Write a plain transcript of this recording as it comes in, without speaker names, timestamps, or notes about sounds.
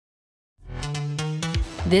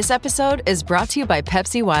This episode is brought to you by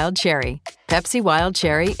Pepsi Wild Cherry. Pepsi Wild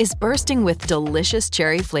Cherry is bursting with delicious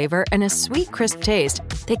cherry flavor and a sweet, crisp taste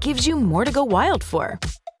that gives you more to go wild for.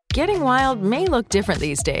 Getting wild may look different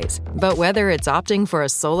these days, but whether it's opting for a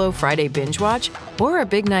solo Friday binge watch or a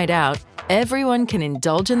big night out, everyone can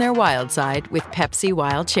indulge in their wild side with Pepsi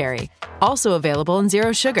Wild Cherry. Also available in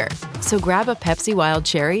Zero Sugar. So grab a Pepsi Wild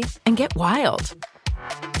Cherry and get wild.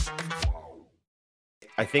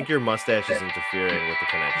 I think your mustache is interfering with the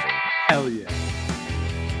connection. Hell yeah.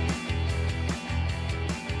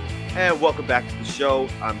 And welcome back to the show.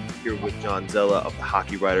 I'm here with John Zella of the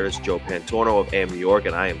Hockey Writers, Joe Pantorno of AM New York,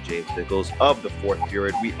 and I am James Nichols of the Fourth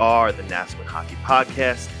Period. We are the Nassau Hockey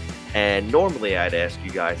Podcast, and normally I'd ask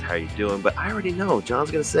you guys how you doing, but I already know.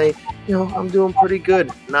 John's going to say, I'm doing pretty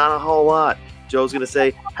good. Not a whole lot. Joe's going to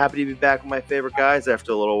say, happy to be back with my favorite guys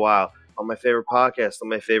after a little while on my favorite podcast, on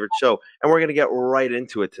my favorite show. And we're going to get right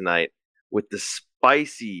into it tonight with the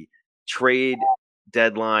spicy trade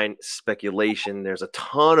deadline speculation. There's a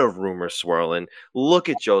ton of rumors swirling. Look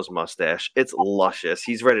at Joe's mustache. It's luscious.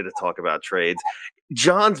 He's ready to talk about trades.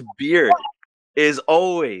 John's beard is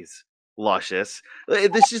always luscious.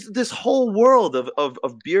 This whole world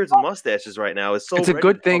of beards and mustaches right now is so. It's a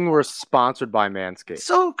good thing we're sponsored by Manscaped.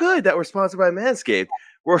 So good that we're sponsored by Manscaped.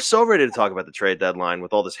 We're so ready to talk about the trade deadline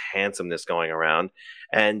with all this handsomeness going around.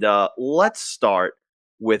 And let's start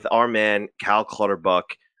with our man Cal Clutterbuck,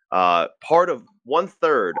 part of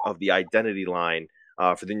 1/3 of the identity line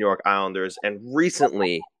for the New York Islanders. And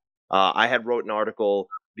recently, I had wrote an article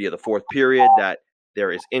via the Fourth Period that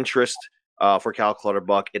there is interest for Cal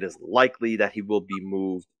Clutterbuck. It is likely that he will be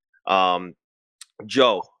moved.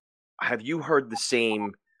 Joe, have you heard the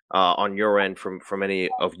same on your end from any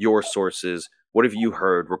of your sources? What have you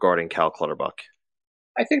heard regarding Cal Clutterbuck?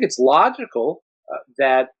 I think it's logical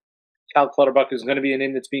that Cal Clutterbuck is going to be a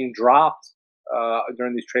name that's being dropped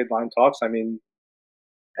during these trade line talks. I mean,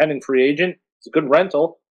 pending free agent, it's a good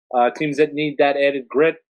rental. Teams that need that added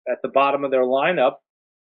grit at the bottom of their lineup,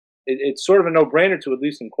 it's sort of a no-brainer to at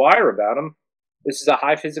least inquire about him. This is a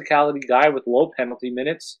high physicality guy with low penalty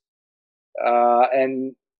minutes.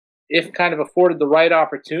 And if kind of afforded the right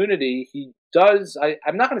opportunity, he does.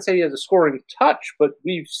 I'm not going to say he has a scoring touch, but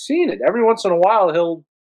we've seen it. Every once in a while, he'll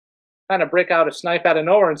kind of break out a snipe out of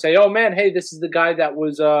nowhere and say, oh, man, hey, this is the guy that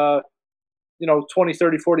was, 20,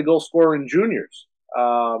 30, 40 goal scorer in juniors.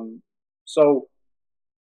 So,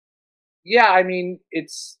 yeah, I mean,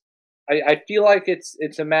 I feel like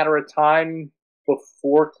it's a matter of time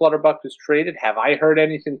before Clutterbuck is traded. Have I heard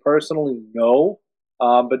anything personally? No.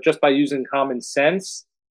 But just by using common sense,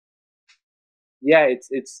 yeah,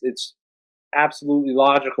 it's absolutely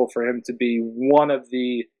logical for him to be one of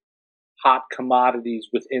the hot commodities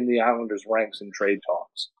within the Islanders' ranks in trade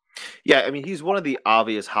talks. Yeah, I mean, he's one of the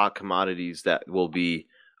obvious hot commodities that will be,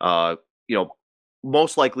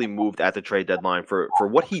 most likely moved at the trade deadline for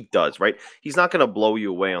what he does, right? He's not going to blow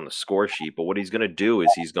you away on the score sheet, but what he's going to do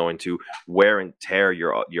is he's going to wear and tear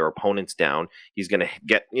your opponents down. He's going to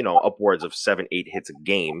get, upwards of 7-8 hits a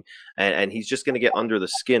game, and he's just going to get under the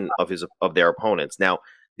skin of their opponents. Now,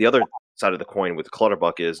 the other side of the coin with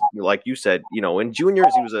Clutterbuck is, like you said, in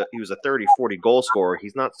juniors he was a 30, 40 goal scorer.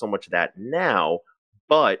 He's not so much that now,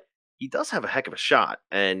 but he does have a heck of a shot,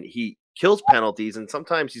 and he kills penalties, and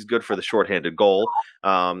sometimes he's good for the shorthanded goal.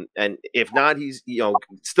 And if not, he's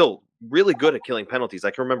still really good at killing penalties.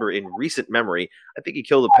 I can remember in recent memory, I think he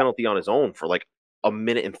killed a penalty on his own for like a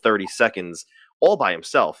minute and 30 seconds all by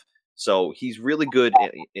himself. So he's really good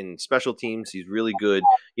in special teams. He's really good,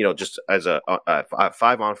 just as a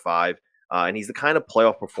 5-on-5. And he's the kind of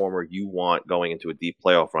playoff performer you want going into a deep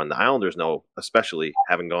playoff run. The Islanders know, especially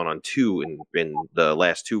having gone on 2 in the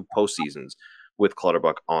last 2 postseasons with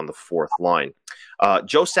Clutterbuck on the fourth line.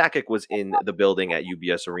 Joe Sakic was in the building at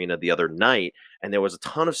UBS Arena the other night, and there was a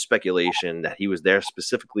ton of speculation that he was there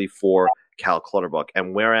specifically for Cal Clutterbuck.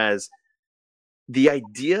 And whereas the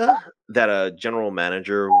idea that a general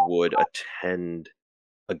manager would attend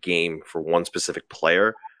a game for one specific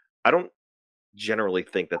player, I don't generally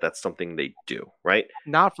think that that's something they do, right?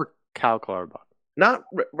 Not for Cal Clutterbuck. Not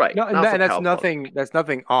right. No, not and that's nothing. Clutterbuck. That's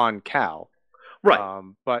nothing on Cal, right?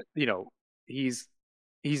 But he's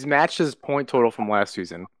matched his point total from last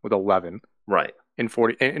season with 11, right? In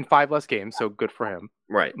 5 less games, so good for him,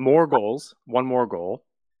 right? More goals, 1 more goal.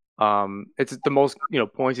 It's the most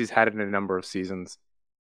points he's had in a number of seasons.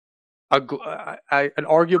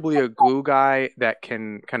 Arguably a glue guy that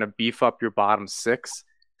can kind of beef up your bottom 6.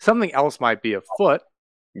 Something else might be afoot.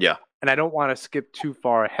 Yeah. And I don't want to skip too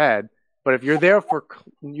far ahead, but if you're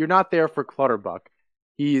not there for Clutterbuck,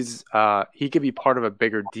 he could be part of a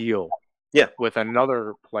bigger deal. Yeah. With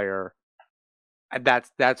another player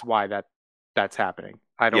That's why that's happening.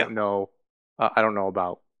 I Yeah. don't know. I don't know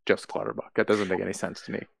about just Clutterbuck. That doesn't make any sense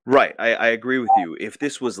to me. Right, I agree with you. If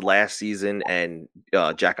this was last season and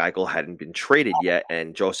Jack Eichel hadn't been traded yet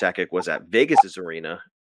and Joe Sakic was at Vegas's arena,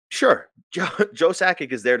 sure, Joe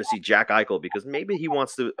Sakic is there to see Jack Eichel because maybe he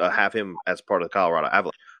wants to have him as part of the Colorado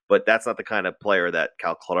Avalanche. But that's not the kind of player that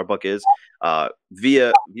Cal Clutterbuck is.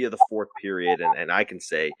 Via the fourth period, and I can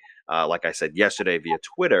say, like I said yesterday via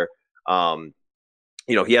Twitter,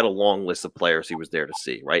 he had a long list of players he was there to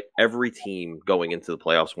see, right? Every team going into the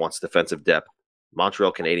playoffs wants defensive depth.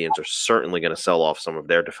 Montreal Canadiens are certainly going to sell off some of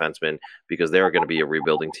their defensemen because they're going to be a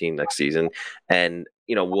rebuilding team next season. And,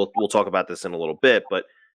 we'll talk about this in a little bit, but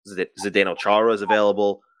Zdeno Chara is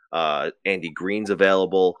available. Andy Green's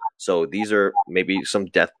available. So these are maybe some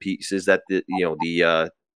depth pieces that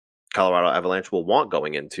the Colorado Avalanche will want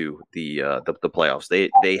going into the playoffs.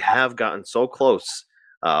 They have gotten so close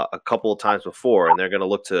a couple of times before, and they're going to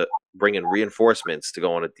look to bring in reinforcements to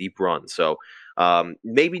go on a deep run. So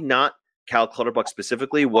maybe not Cal Clutterbuck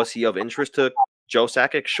specifically. Was he of interest to Joe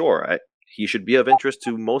Sakic? Sure. He should be of interest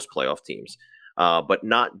to most playoff teams, but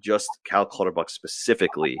not just Cal Clutterbuck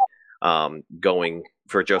specifically going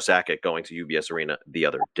for Joe Sakic going to UBS Arena the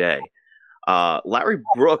other day. Larry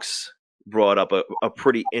Brooks brought up a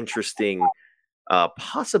pretty interesting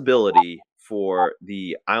possibility for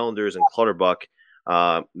the Islanders and Clutterbuck,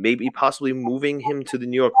 maybe possibly moving him to the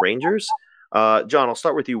New York Rangers. John, I'll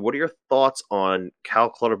start with you. What are your thoughts on Cal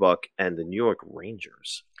Clutterbuck and the New York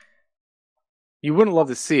Rangers? You wouldn't love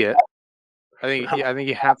to see it. I think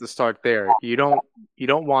you have to start there. You don't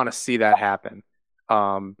want to see that happen,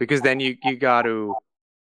 because then you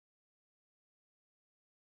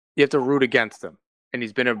have to root against him, and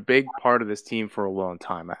he's been a big part of this team for a long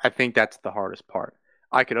time. I think that's the hardest part.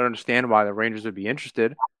 I could understand why the Rangers would be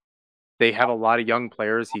interested. They have a lot of young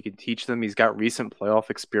players. He can teach them. He's got recent playoff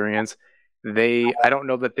experience. I don't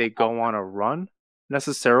know that they go on a run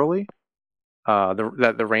necessarily.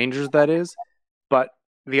 The Rangers, that is, but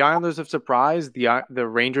the Islanders have surprised. The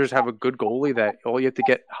Rangers have a good goalie that all you have to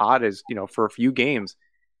get hot is for a few games.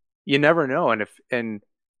 You never know, and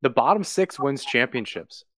the bottom six wins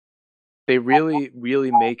championships. They really,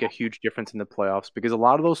 really make a huge difference in the playoffs because a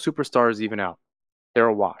lot of those superstars even out. They're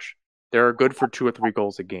a wash. They're good for 2 or 3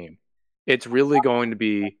 goals a game. It's really going to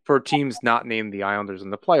be for teams not named the Islanders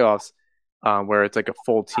in the playoffs, where it's like a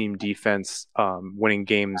full team defense, winning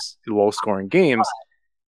games, low scoring games.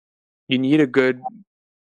 You need a good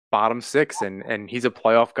bottom six, and he's a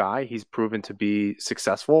playoff guy. He's proven to be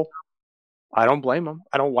successful. I don't blame him.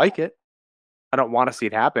 I don't like it. I don't want to see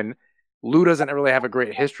it happen. Lou doesn't really have a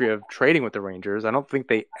great history of trading with the Rangers. I don't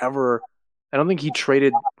think he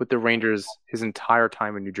traded with the Rangers his entire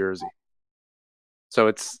time in New Jersey.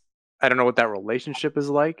 So I don't know what that relationship is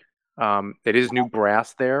like. It is new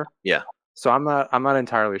brass there. Yeah. So I'm not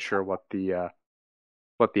entirely sure what the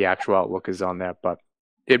actual outlook is on that, but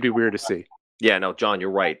it'd be weird to see. Yeah, no, John,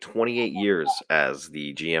 you're right. 28 years as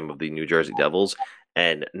the GM of the New Jersey Devils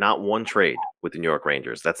and not one trade with the New York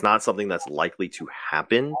Rangers. That's not something that's likely to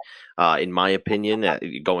happen, in my opinion,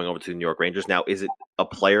 going over to the New York Rangers. Now, is it a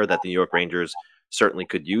player that the New York Rangers certainly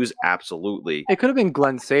could use? Absolutely. It could have been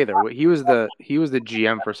Glenn Sather. He was the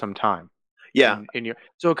GM for some time. Yeah.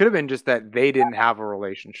 So it could have been just that they didn't have a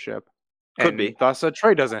relationship. Could be. Thus a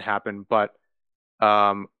trade doesn't happen. But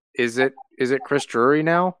is it Chris Drury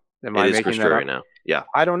now? It is Chris Drury now. Yeah.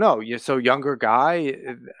 I don't know. So younger guy,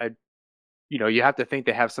 you have to think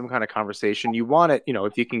they have some kind of conversation. You want it,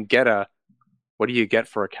 if you can get what do you get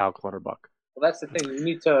for a Cal Clutterbuck? Well, that's the thing. You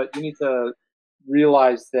need to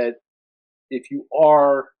realize that if you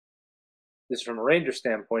are, this is from a Ranger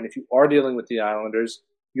standpoint, if you are dealing with the Islanders,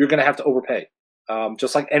 you're going to have to overpay,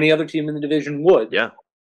 just like any other team in the division would. Yeah.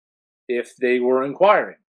 If they were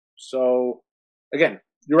inquiring. So, again,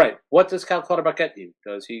 you're right. What does Cal Clutterbuck get you?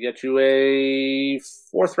 Does he get you a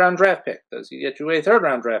 4th-round draft pick? Does he get you a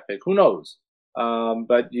 3rd-round draft pick? Who knows?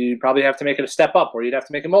 But you probably have to make it a step up, or you'd have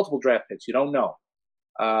to make it multiple draft picks. You don't know.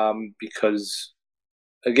 Because,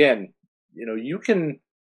 again, you can...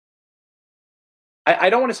 I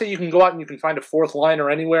don't want to say you can go out and you can find a 4th liner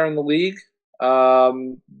anywhere in the league,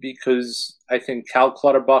 because I think Cal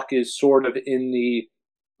Clutterbuck is sort of in the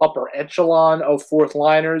upper echelon of 4th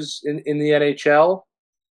liners in the NHL.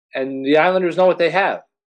 And the Islanders know what they have.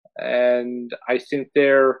 And I think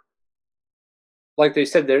like they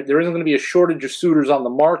said, there isn't going to be a shortage of suitors on the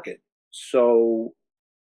market. So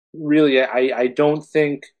really, I don't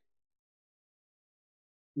think,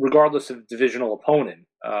 regardless of divisional opponent,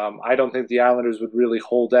 I don't think the Islanders would really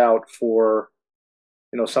hold out for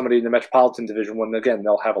somebody in the Metropolitan Division when, again,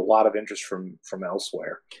 they'll have a lot of interest from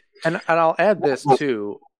elsewhere. And I'll add this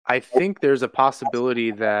too. I think there's a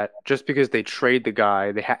possibility that just because they trade the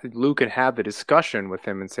guy, Lou can have the discussion with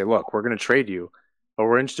him and say, "Look, we're going to trade you, but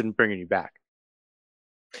we're interested in bringing you back."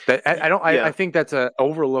 I think that's an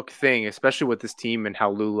overlooked thing, especially with this team and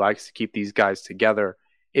how Lou likes to keep these guys together.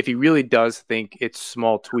 If he really does think it's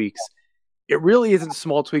small tweaks, it really isn't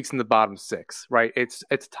small tweaks in the bottom six, right? It's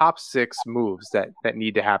top six moves that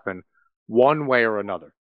need to happen one way or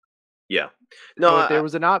another. Yeah. No, so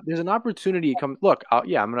there's an opportunity.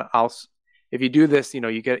 If you do this,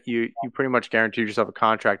 you pretty much guarantee yourself a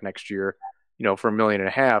contract next year, for $1.5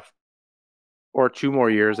 million, or 2 more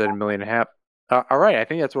years at $1.5 million. All right, I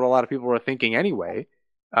think that's what a lot of people were thinking anyway.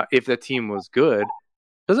 If the team was good,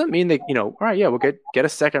 doesn't mean that all right, yeah, we'll get a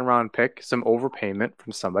second round pick, some overpayment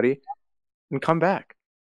from somebody, and come back.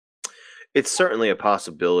 It's certainly a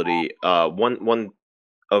possibility. One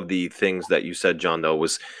of the things that you said, John, though,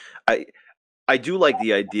 was I do like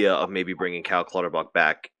the idea of maybe bringing Cal Clutterbuck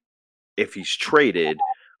back if he's traded.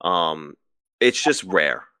 It's just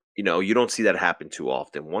rare. You don't see that happen too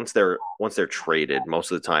often. Once they're traded,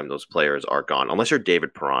 most of the time those players are gone, unless you're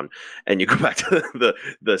David Perron and you go back to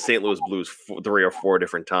the St. Louis Blues 3 or 4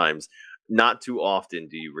 different times. Not too often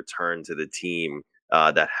do you return to the team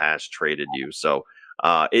that has traded you. So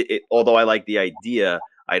although I like the idea,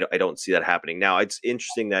 I don't see that happening. Now, it's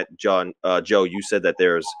interesting that Joe, you said that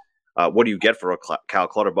there's what do you get for a Cal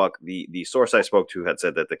Clutterbuck? The source I spoke to had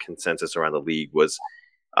said that the consensus around the league was,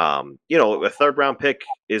 a third round pick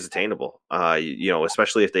is attainable.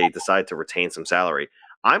 Especially if they decide to retain some salary.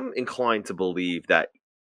 I'm inclined to believe that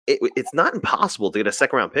it's not impossible to get a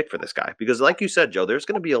second round pick for this guy because, like you said, Joe, there's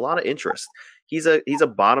going to be a lot of interest. He's a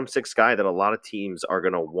bottom 6 guy that a lot of teams are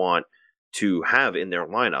going to want to have in their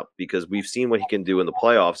lineup because we've seen what he can do in the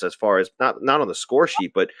playoffs as far as not on the score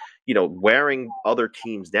sheet, but wearing other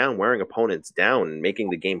teams down, wearing opponents down, and making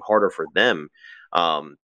the game harder for them.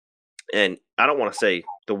 And I don't want to say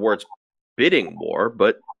the words bidding war,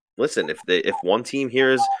 but listen, if one team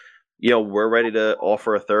here is, we're ready to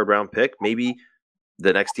offer a third round pick, maybe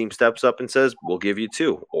the next team steps up and says, we'll give you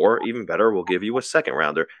 2, or even better, we'll give you a second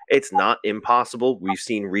rounder. It's not impossible. We've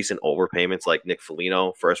seen recent overpayments like Nick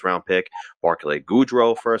Foligno, first round pick, Barclay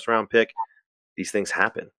Goodrow, first round pick. These things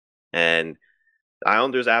happen. And the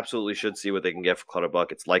Islanders absolutely should see what they can get for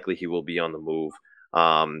Clutterbuck. It's likely he will be on the move.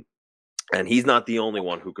 And he's not the only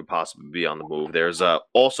one who could possibly be on the move. There's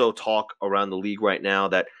also talk around the league right now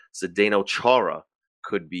that Zdeno Chara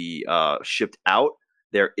could be shipped out.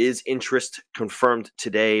 There is interest confirmed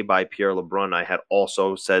today by Pierre LeBrun. I had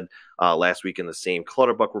also said last week in the same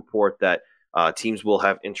Clutterbuck report that teams will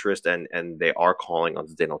have interest and they are calling on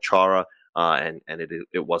Zdeno Chara, and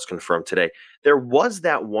it was confirmed today. There was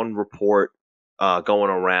that one report going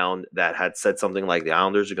around that had said something like the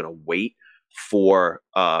Islanders are going to wait for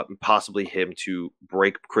possibly him to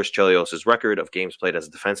break Chris Chelios' record of games played as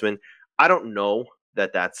a defenseman. I don't know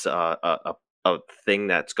that that's a thing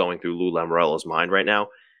that's going through Lou Lamoriello's mind right now.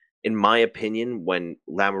 In my opinion, when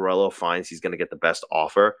Lamoriello finds he's going to get the best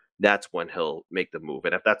offer, that's when he'll make the move.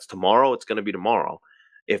 And if that's tomorrow, it's going to be tomorrow.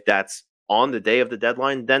 If that's on the day of the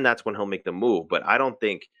deadline, then that's when he'll make the move. But I don't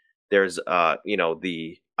think there's,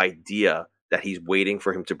 the idea that he's waiting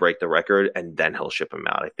for him to break the record and then he'll ship him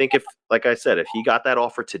out. I think if he got that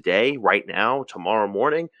offer today, right now, tomorrow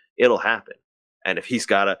morning, it'll happen. And if he's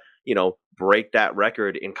got to, break that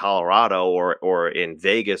record in Colorado or in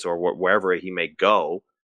Vegas or wherever he may go,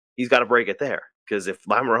 he's got to break it there. Because if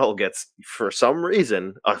Lamoriello gets, for some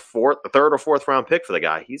reason, a third or fourth round pick for the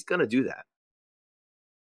guy, he's going to do that.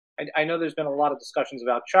 I know there's been a lot of discussions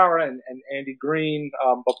about Chara and Andy Green,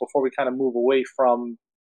 but before we kind of move away from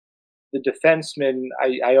the defenseman,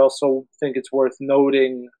 I also think it's worth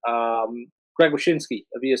noting Greg Wyshynski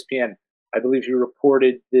of ESPN. I believe he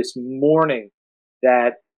reported this morning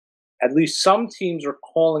that at least some teams are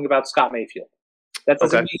calling about Scott Mayfield. That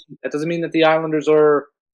doesn't mean that the Islanders are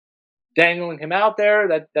dangling him out there.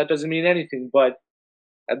 That doesn't mean anything. But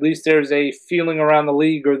at least there's a feeling around the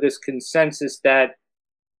league or this consensus that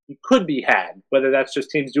he could be had, whether that's just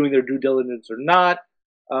teams doing their due diligence or not.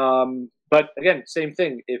 But again, same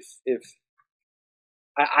thing. If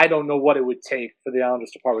I don't know what it would take for the Islanders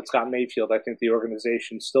to part with Scott Mayfield. I think the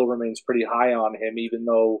organization still remains pretty high on him, even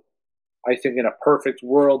though I think in a perfect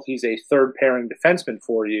world he's a third pairing defenseman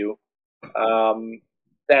for you.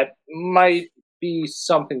 That might be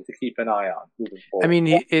something to keep an eye on moving forward. I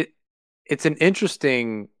mean, it's an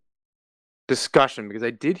interesting discussion because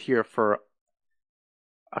I did hear for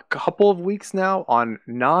a couple of weeks now on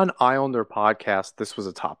non-Islander podcasts, this was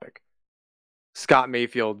a topic. Scott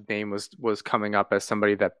Mayfield's name was coming up as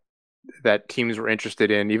somebody that teams were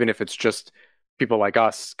interested in, even if it's just people like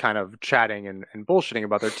us kind of chatting and bullshitting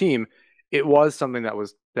about their team. It was something that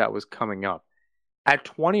was coming up. At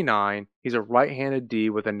 29, he's a right-handed D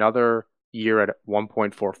with another year at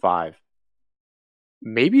 1.45.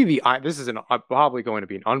 Maybe this is probably going to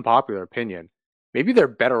be an unpopular opinion. Maybe they're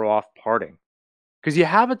better off parting because you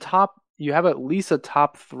have at least a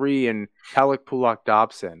top 3 in Pelech, Pulak,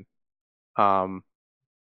 Dobson.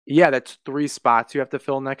 Yeah, that's 3 spots you have to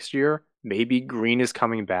fill next year. Maybe Green is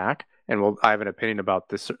coming back, and I have an opinion about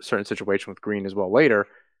this certain situation with Green as well later.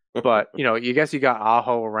 But you guess you got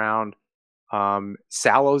Aho around.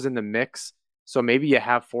 Salo's in the mix, so maybe you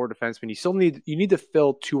have 4 defensemen. You need to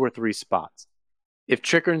fill 2 or 3 spots. If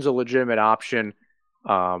Chikrin's a legitimate option,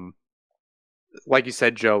 like you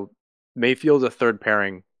said, Joe, Mayfield's a third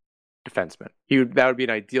pairing defenseman. That would be an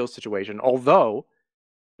ideal situation. Although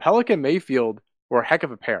Pelech and Mayfield were a heck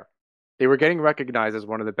of a pair. They were getting recognized as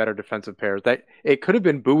one of the better defensive pairs. That it could have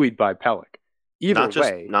been buoyed by Pelech.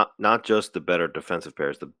 Not just the better defensive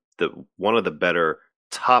pairs, the one of the better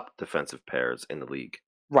top defensive pairs in the league.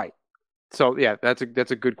 Right. So yeah, that's a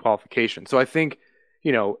good qualification. So I think,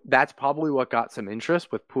 that's probably what got some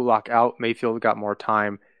interest with Pulak out. Mayfield got more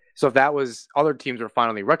time. So if that was, other teams were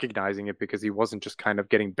finally recognizing it because he wasn't just kind of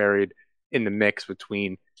getting buried in the mix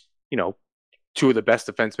between, 2 of the best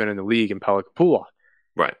defensemen in the league in Pelech and Pulak.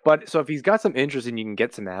 Right. But so if he's got some interest and you can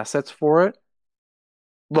get some assets for it,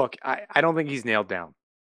 look, I don't think he's nailed down.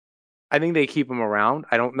 I think they keep him around.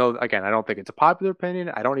 I don't know. Again, I don't think it's a popular opinion.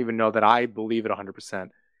 I don't even know that I believe it 100%.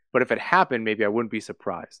 But if it happened, maybe I wouldn't be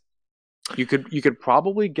surprised. You could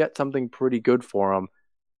probably get something pretty good for him.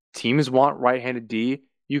 Teams want right-handed D.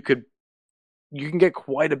 You can get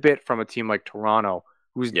quite a bit from a team like Toronto,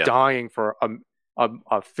 who's dying for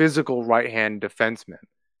a physical right-hand defenseman,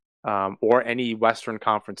 or any Western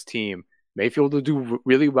Conference team. Mayfield will do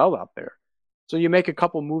really well out there. So you make a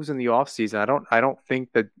couple moves in the offseason. I don't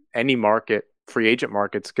think that any free agent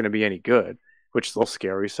market's going to be any good, which is a little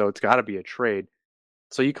scary. So it's got to be a trade.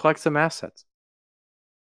 So you collect some assets.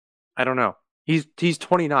 I don't know. He's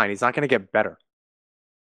 29. He's not going to get better.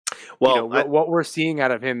 Well, what we're seeing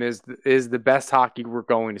out of him is the best hockey we're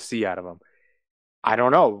going to see out of him. I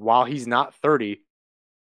don't know. While he's not 30,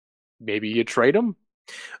 maybe you trade him.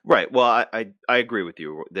 Right. Well, I agree with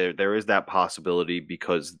you. There is that possibility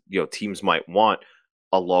because teams might want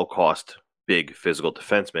a low cost, big physical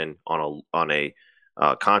defenseman on a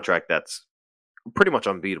contract that's pretty much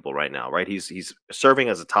unbeatable right now. Right. He's serving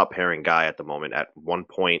as a top pairing guy at the moment at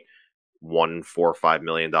 $1.145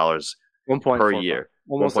 million per year.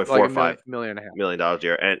 $1.45 million a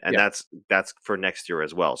year, and that's for next year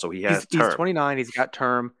as well. So he has term. He's 29. He's got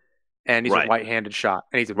term, and he's a right-handed shot,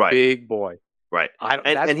 and he's a big boy. Right,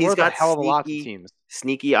 and he's got a hell of a lot of teams.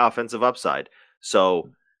 Sneaky offensive upside. So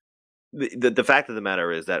the fact of the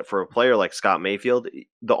matter is that for a player like Scott Mayfield,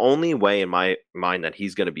 the only way in my mind that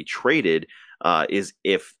he's going to be traded is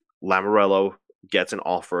if Lamoriello gets an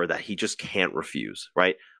offer that he just can't refuse,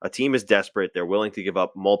 right? A team is desperate. They're willing to give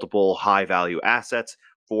up multiple high-value assets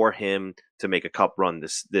for him to make a cup run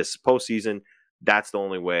this postseason. That's the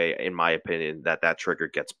only way, in my opinion, that trigger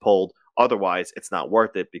gets pulled. Otherwise, it's not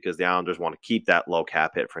worth it because the Islanders want to keep that low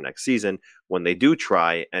cap hit for next season when they do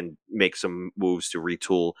try and make some moves to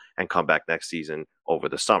retool and come back next season over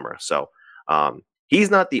the summer. So he's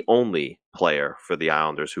not the only player for the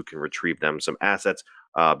Islanders who can retrieve them some assets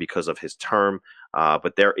because of his term.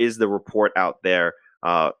 But there is the report out there,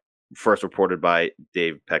 first reported by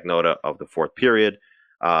Dave Pagnotta of the Fourth Period,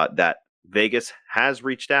 that Vegas has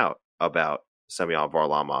reached out about Semyon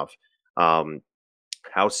Varlamov.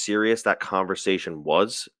 How serious that conversation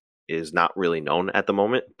was is not really known at the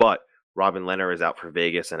moment, but Robin Lehner is out for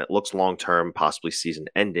Vegas, and it looks long-term, possibly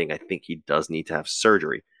season-ending. I think he does need to have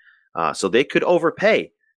surgery. So they could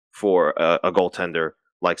overpay for a goaltender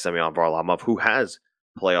like Semyon Varlamov, who has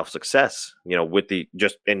playoff success, with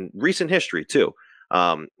just in recent history too.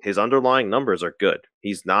 His underlying numbers are good.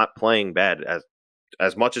 He's not playing bad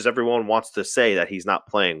as much as everyone wants to say that he's not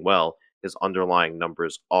playing well. His underlying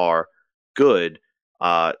numbers are good.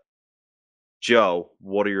 Joe,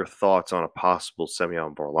 what are your thoughts on a possible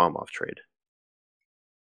Semyon Varlamov trade?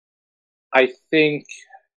 I think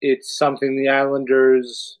it's something the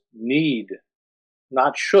Islanders need,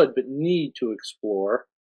 not should, but need to explore.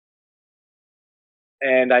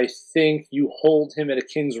 And I think you hold him at a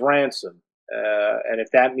king's ransom. And if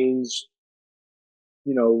that means,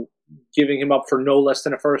 giving him up for no less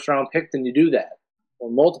than a first-round pick, then you do that. Or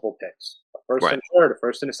multiple picks. A first and a third, a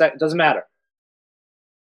first and a second. It doesn't matter.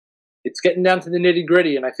 It's getting down to the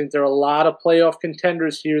nitty-gritty, and I think there are a lot of playoff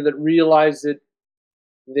contenders here that realize that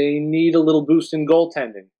they need a little boost in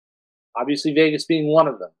goaltending. Obviously, Vegas being one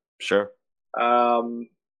of them. Sure. I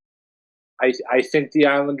think the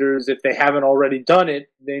Islanders, if they haven't already done it,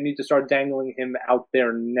 they need to start dangling him out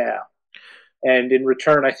there now. And in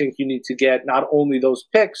return, I think you need to get not only those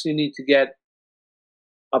picks, you need to get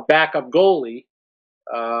a backup goalie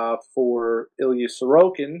for Ilya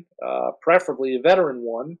Sorokin, preferably a veteran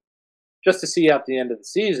one, just to see out the end of the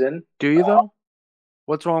season. Do you though?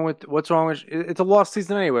 What's wrong with? It's a lost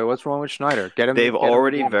season anyway. What's wrong with Schneider? Get him. They've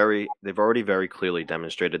already very clearly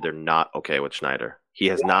demonstrated they're not okay with Schneider.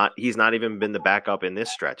 He's not even been the backup in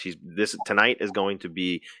this stretch. Tonight is going to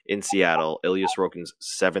be in Seattle, Ilya Sorokin's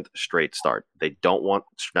 7th straight start. They don't want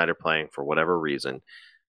Schneider playing for whatever reason.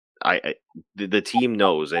 The team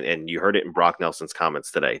knows, and you heard it in Brock Nelson's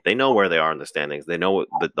comments today. They know where they are in the standings. They know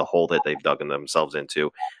the hole that they've dug themselves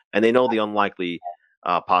into, and they know the unlikely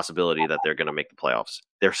possibility that they're going to make the playoffs.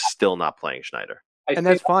 They're still not playing Schneider. And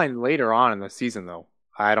that's fine later on in the season, though.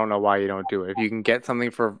 I don't know why you don't do it. If you can get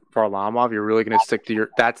something for Varlamov, you're really going to stick to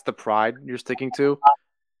that's the pride you're sticking to.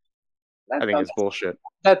 I think it's bullshit.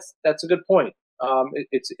 That's a good point.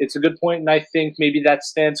 It's a good point, and I think maybe that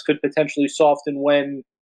stance could potentially soften when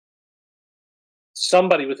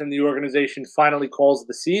somebody within the organization finally calls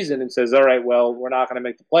the season and says, all right, well, we're not going to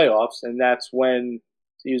make the playoffs. And that's when,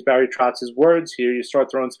 to use Barry Trotz's words here, you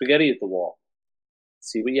start throwing spaghetti at the wall.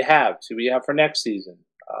 See what you have. See what you have for next season.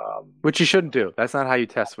 Which you shouldn't do. That's not how you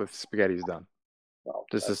test with spaghetti's done. Well,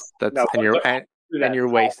 and you're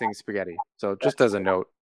wasting spaghetti. So just as a note,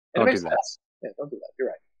 don't do that. Yeah, don't do that. You're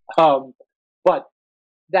right. But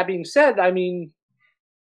that being said, I mean,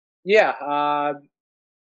 yeah,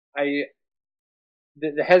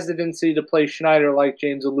 the hesitancy to play Schneider, like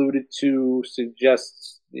James alluded to,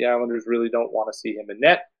 suggests the Islanders really don't want to see him in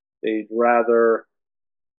net. They'd rather,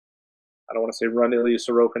 I don't want to say run Ilya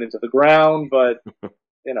Sorokin into the ground, but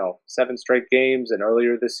 7 straight games, and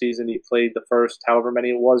earlier this season he played the first however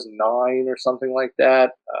many it was, 9 or something like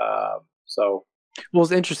that. Well,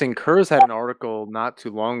 it's interesting. Kurz had an article not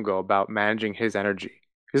too long ago about managing his energy.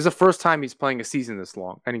 This is the first time he's playing a season this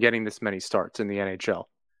long and getting this many starts in the NHL.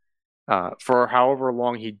 For however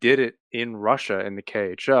long he did it in Russia in the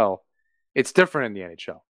KHL, it's different in the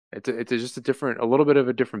NHL. It's just a little bit of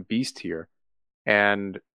a different beast here,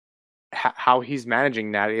 and how he's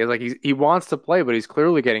managing that is like he wants to play, but he's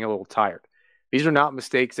clearly getting a little tired. These are not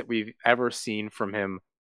mistakes that we've ever seen from him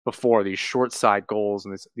before. These short side goals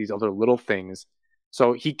and these other little things,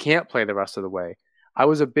 so he can't play the rest of the way. I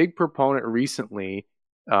was a big proponent recently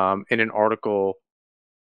in an article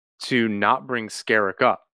to not bring Skarek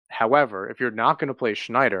up. However, if you're not going to play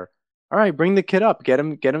Schneider, all right, bring the kid up. Get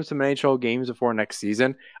him some NHL games before next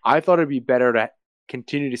season. I thought it'd be better to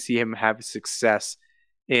continue to see him have success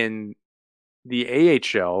in the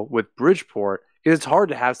AHL with Bridgeport, because it's hard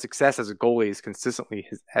to have success as a goalie as consistently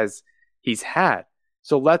as he's had.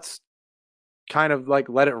 So let's kind of like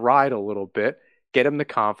let it ride a little bit, get him the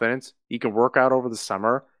confidence. He can work out over the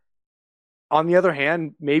summer. On the other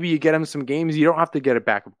hand, maybe you get him some games. You don't have to get a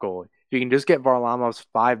backup goalie. You can just get Varlamov's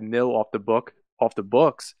 $5 million off the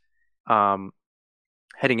books,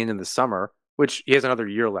 heading into the summer, which he has another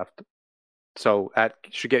year left. So that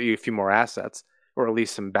should get you a few more assets, or at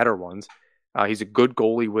least some better ones. He's a good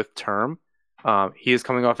goalie with term. He is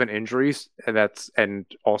coming off an injury, and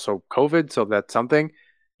also COVID, so that's something.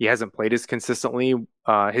 He hasn't played as consistently.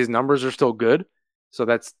 His numbers are still good, so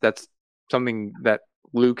that's something that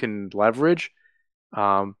Lou can leverage.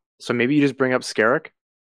 So maybe you just bring up Skarek.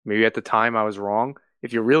 Maybe at the time I was wrong.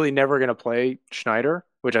 If you're really never going to play Schneider,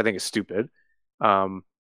 which I think is stupid,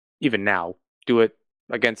 even now, do it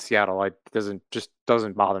against Seattle. It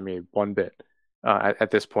doesn't bother me one bit at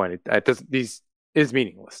this point. These is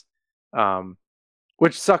meaningless,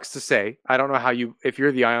 which sucks to say. I don't know if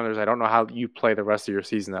you're the Islanders, I don't know how you play the rest of your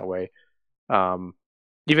season that way.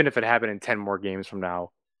 Even if it happened in 10 more games from now,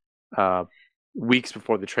 weeks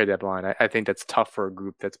before the trade deadline, I think that's tough for a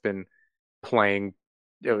group that's been playing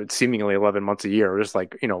seemingly 11 months a year, just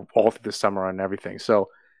like, all through the summer and everything. So,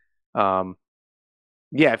 I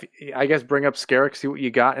guess bring up Skarek, see what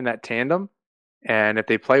you got in that tandem. And if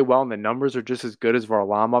they play well and the numbers are just as good as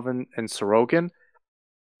Varlamov and Sorokin,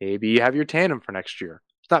 maybe you have your tandem for next year.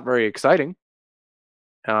 It's not very exciting.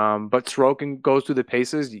 But Sorokin goes through the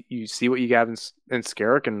paces. You see what you have in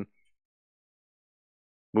Skarek and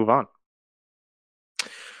move on.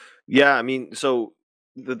 Yeah, I mean, so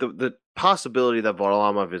the possibility that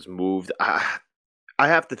Varlamov is moved, I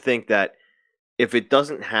have to think that if it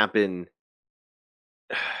doesn't happen,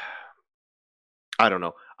 I don't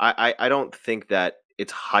know. I don't think that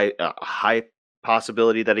it's a high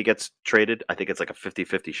possibility that he gets traded. I think it's like a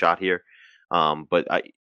 50-50 shot here. But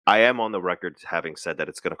I am on the record having said that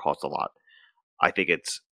it's going to cost a lot. I think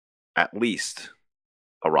it's at least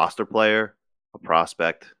a roster player, a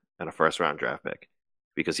prospect, and a first-round draft pick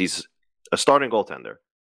because he's a starting goaltender.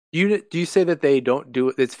 Do you say that they don't do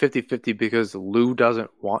it? It's 50-50 because Lou doesn't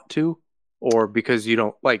want to, or because you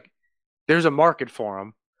don't like? There's a market for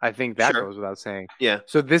him. I think that Sure. goes without saying. Yeah.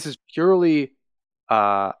 So this is purely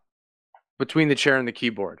between the chair and the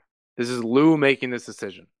keyboard. This is Lou making this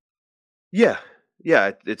decision. Yeah.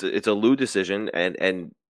 It's a Lou decision,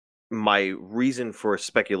 and my reason for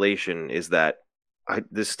speculation is that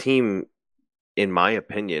this team, in my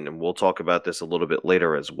opinion, and we'll talk about this a little bit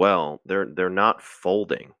later as well, they're not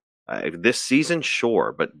folding. This season,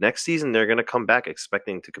 sure, but next season they're going to come back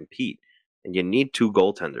expecting to compete, and you need two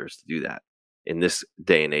goaltenders to do that in this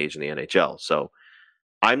day and age in the NHL. So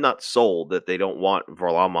I'm not sold that they don't want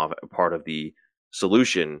Varlamov part of the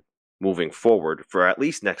solution moving forward for at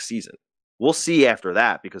least next season. We'll see after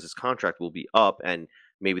that because his contract will be up, and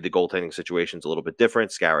maybe the goaltending situation's a little bit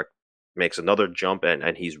different. Skarek makes another jump,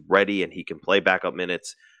 and he's ready, and he can play backup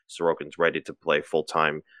minutes. Sorokin's ready to play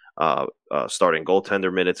full-time starting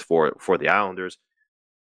goaltender minutes for the Islanders.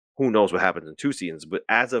 Who knows what happens in 2 seasons? But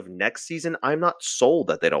as of next season, I'm not sold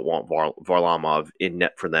that they don't want Varlamov in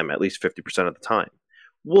net for them at least 50% of the time.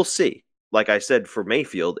 We'll see. Like I said, for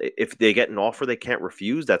Mayfield, if they get an offer they can't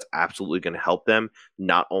refuse, that's absolutely going to help them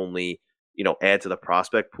not only add to the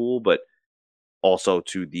prospect pool, but also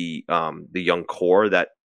to the young core that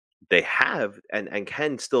they have and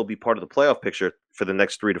can still be part of the playoff picture for the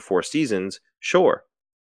next 3 to 4 seasons. Sure,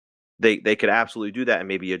 they could absolutely do that and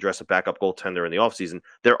maybe address a backup goaltender in the offseason.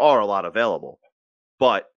 There are a lot available,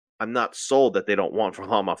 but I'm not sold that they don't want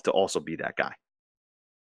Varlamov to also be that guy.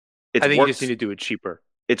 I think you just need to do it cheaper.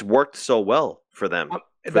 It's worked so well for them.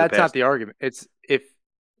 That's not the argument. It's if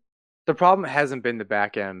the problem hasn't been the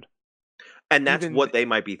back end. And that's what they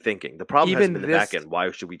might be thinking. The problem hasn't been the back end.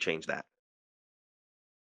 Why should we change that?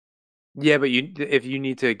 Yeah, but if you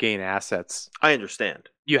need to gain assets, I understand.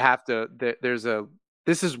 You have to.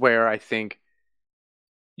 This is where I think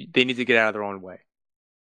they need to get out of their own way.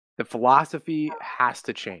 The philosophy has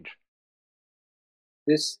to change.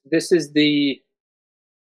 This is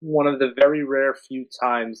one of the very rare few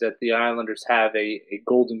times that the Islanders have a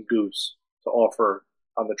golden goose to offer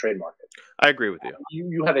on the trade market. I agree with you.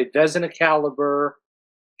 You have a Vezina caliber,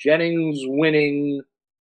 Jennings winning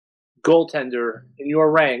goaltender in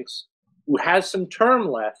your ranks who has some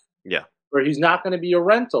term left. Yeah. Where he's not going to be a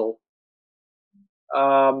rental.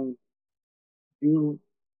 You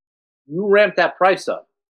ramp that price up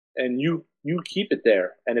and you keep it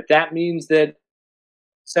there. And if that means that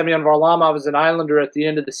Semyon Varlamov is an Islander at the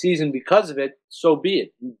end of the season because of it, so be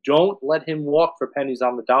it. You don't let him walk for pennies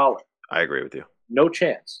on the dollar. I agree with you. No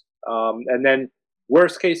chance. And then,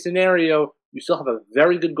 worst case scenario, you still have a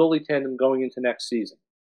very good goalie tandem going into next season.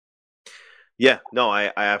 Yeah, no,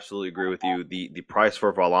 I absolutely agree with you. The price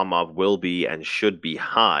for Varlamov will be and should be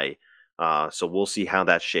high. So we'll see how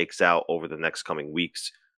that shakes out over the next coming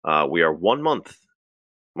weeks. We are 1 month,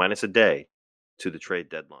 minus a day, to the trade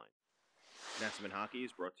deadline. Nassauman Hockey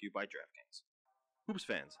is brought to you by DraftKings. Hoops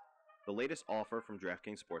fans, the latest offer from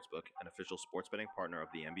DraftKings Sportsbook, an official sports betting partner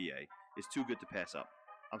of the NBA, is too good to pass up.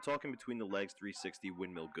 I'm talking between the legs 360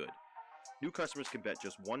 windmill good. New customers can bet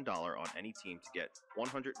just $1 on any team to get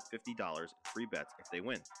 $150 in free bets if they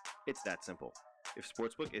win. It's that simple. If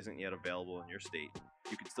Sportsbook isn't yet available in your state,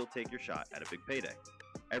 you can still take your shot at a big payday.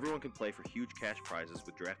 Everyone can play for huge cash prizes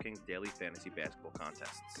with DraftKings daily fantasy basketball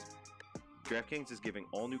contests. DraftKings is giving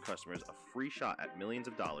all new customers a free shot at millions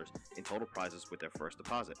of dollars in total prizes with their first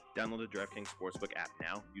deposit. Download the DraftKings Sportsbook app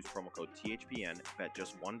now, use promo code THPN, bet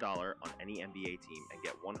just $1 on any NBA team, and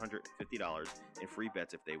get $150 in free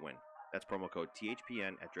bets if they win. That's promo code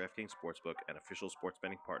THPN at DraftKings Sportsbook, an official sports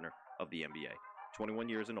betting partner of the NBA. 21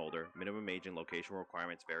 years and older, minimum age and location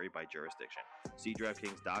requirements vary by jurisdiction. See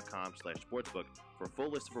DraftKings.com/sportsbook for a full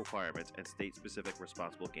list of requirements and state-specific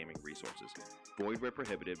responsible gaming resources. Void where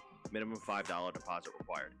prohibited, minimum $5 deposit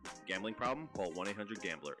required. Gambling problem? Call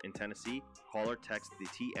 1-800-GAMBLER. In Tennessee, call or text the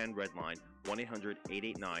TN Red Line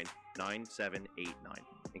 1-800-889-9789.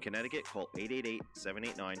 In Connecticut, call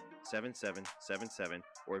 888-789-7777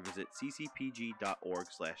 or visit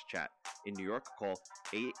ccpg.org/chat. In New York, call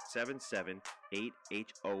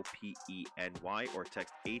 877-8-HOPENY or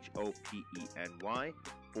text HOPENY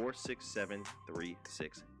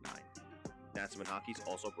 467-369. Nassauman Hockey is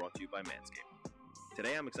also brought to you by Manscaped.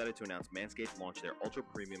 Today I'm excited to announce Manscaped launched their Ultra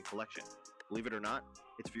Premium Collection. Believe it or not,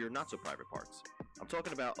 it's for your not-so-private parts. I'm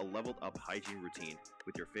talking about a leveled-up hygiene routine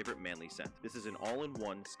with your favorite manly scent. This is an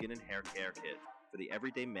all-in-one skin and hair care kit for the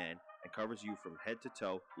everyday man and covers you from head to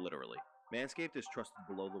toe, literally. Manscaped is trusted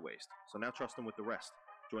below the waist, so now trust them with the rest.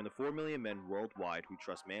 Join the 4 million men worldwide who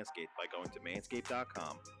trust Manscaped by going to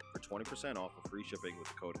manscaped.com for 20% off and free shipping with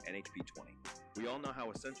the code NHP20. We all know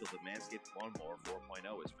how essential the Manscaped Lawnmower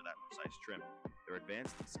 4.0 is for that precise trim. Their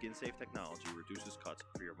advanced skin-safe technology reduces cuts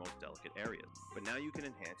for your most delicate areas. But now you can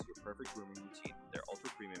enhance your perfect grooming routine with their Ultra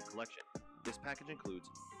Premium collection. This package includes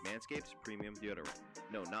Manscaped's Premium Deodorant.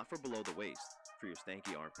 No, not for below the waist, for your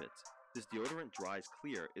stanky armpits. This deodorant dries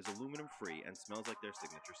clear, is aluminum-free, and smells like their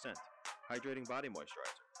signature scent. Hydrating body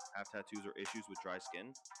moisturizer. Have tattoos or issues with dry skin?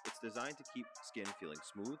 It's designed to keep skin feeling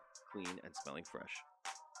smooth, clean, and smelling fresh.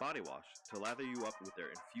 Body wash to lather you up with their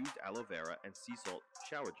infused aloe vera and sea salt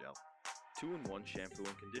shower gel. 2-in-1 shampoo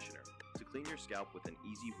and conditioner to clean your scalp with an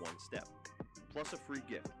easy one step. Plus a free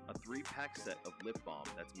gift, a 3-pack set of lip balm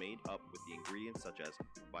that's made up with the ingredients such as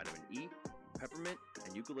vitamin E, peppermint,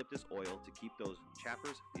 and eucalyptus oil to keep those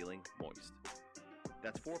chappers feeling moist.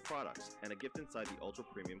 That's 4 products and a gift inside the Ultra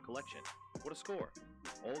Premium collection. What a score!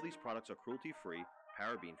 All these products are cruelty-free,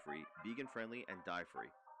 paraben-free, vegan-friendly, and dye-free.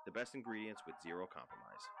 The best ingredients with zero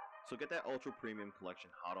compromise. So get that Ultra Premium collection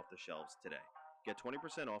hot off the shelves today. Get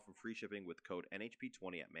 20% off and free shipping with code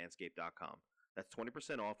NHP20 at manscaped.com. That's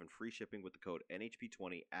 20% off and free shipping with the code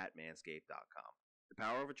NHP20 at manscaped.com. The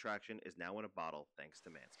power of attraction is now in a bottle thanks to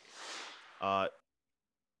Manscaped.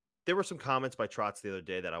 There were some comments by Trotz the other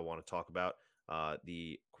day that I want to talk about.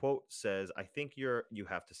 The quote says, I think you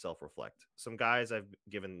have to self-reflect. Some guys I've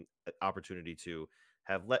given an opportunity to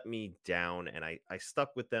have let me down, and I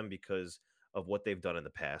stuck with them because of what they've done in the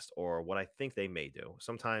past or what I think they may do.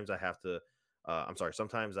 Sometimes I have to,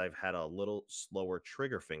 sometimes I've had a little slower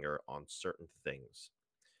trigger finger on certain things.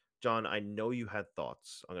 John, I know you had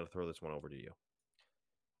thoughts. I'm going to throw this one over to you.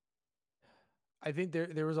 I think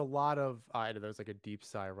there was a lot of there was like a deep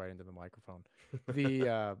sigh right into the microphone.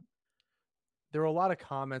 There were a lot of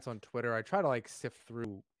comments on Twitter. I try to like sift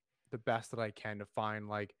through the best that I can to find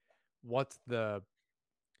like what's the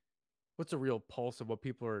real pulse of what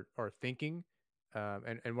people are thinking,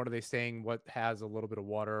 and what are they saying? What has a little bit of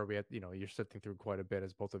water? We had, you're sifting through quite a bit,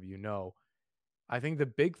 as both of you know. I think the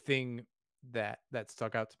big thing that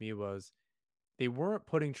stuck out to me was they weren't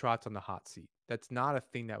putting Trotz on the hot seat. That's not a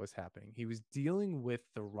thing that was happening. He was dealing with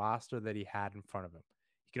the roster that he had in front of him.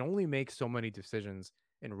 He can only make so many decisions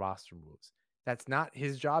in roster moves. That's not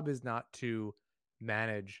his job. Is not to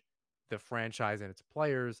manage the franchise and its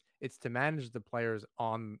players. It's to manage the players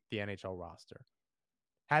on the NHL roster.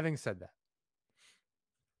 Having said that,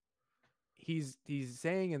 he's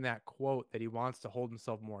saying in that quote that he wants to hold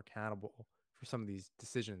himself more accountable for some of these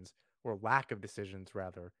decisions, or lack of decisions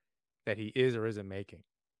rather, that he is or isn't making.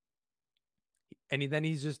 And then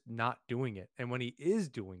he's just not doing it. And when he is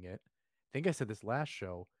doing it, I think I said this last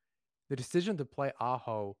show, the decision to play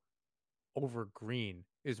Aho over Green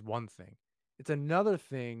is one thing. It's another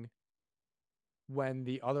thing when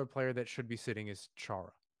the other player that should be sitting is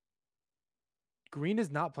Chara. Green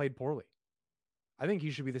has not played poorly. I think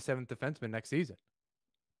he should be the 7th defenseman next season.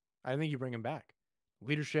 I think you bring him back.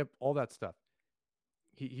 Leadership, all that stuff.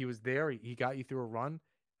 He was there. He got you through a run.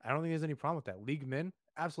 I don't think there's any problem with that. League min,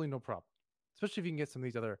 absolutely no problem. Especially if you can get some of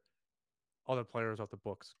these other players off the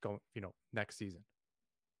books going, next season.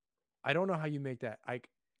 I don't know how you make that.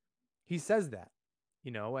 He says that,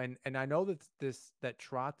 and I know that that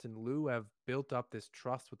Trotz and Lou have built up this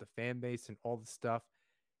trust with the fan base and all this stuff,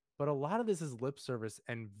 but a lot of this is lip service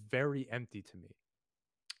and very empty to me.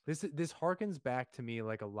 This harkens back to me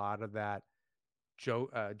like a lot of that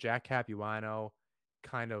Jack Capuano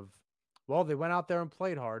kind of, well, they went out there and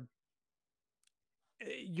played hard.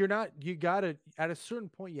 You gotta, at a certain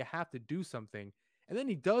point, you have to do something. And then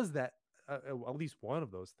he does that, at least one of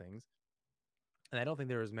those things. And I don't think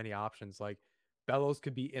there are as many options. Like Bellows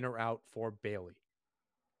could be in or out for Bailey.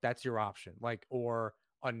 That's your option. Or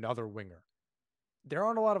another winger. There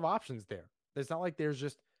aren't a lot of options there. It's not like there's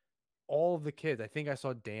just all of the kids. I think I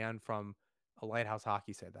saw Dan from a Lighthouse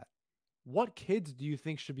Hockey say that. What kids do you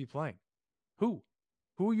think should be playing? Who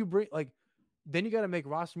you bring? Then you got to make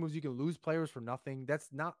roster moves. You can lose players for nothing.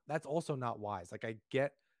 That's also not wise. I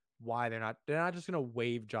get why they're not just going to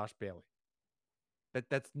waive Josh Bailey.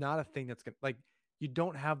 That's not a thing that's going to, you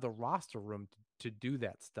don't have the roster room to do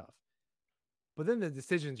that stuff. But then the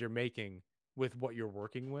decisions you're making with what you're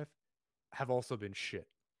working with have also been shit.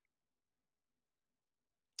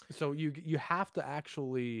 So you have to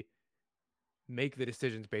actually make the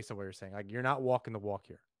decisions based on what you're saying. You're not walking the walk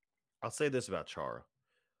here. I'll say this about Chara.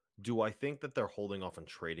 Do I think that they're holding off on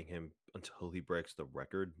trading him until he breaks the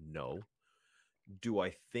record? No. Do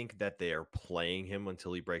I think that they are playing him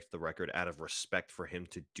until he breaks the record out of respect for him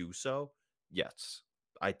to do so? Yes.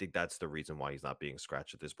 I think that's the reason why he's not being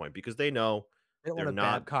scratched at this point, because they know They don't they're want to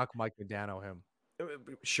not Babcock Mike McDaniel him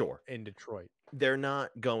sure. in Detroit. They're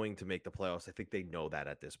not going to make the playoffs. I think they know that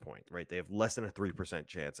at this point, right? They have less than a 3%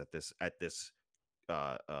 chance at this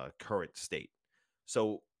current state.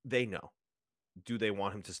 So they know. Do they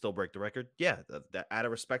want him to still break the record? Yeah, out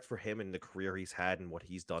of respect for him and the career he's had and what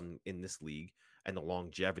he's done in this league and the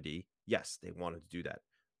longevity, yes, they wanted to do that.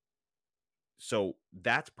 So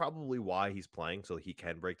that's probably why he's playing, so he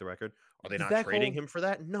can break the record. Are they not trading him for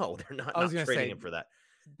that? No, they're not. I was not going to trading say him for that.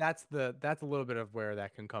 That's a little bit of where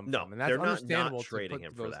that can come No, from, and that's they're understandable. not trading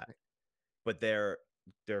him for those that. But they're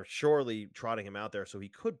surely trotting him out there so he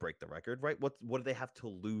could break the record, right? What do they have to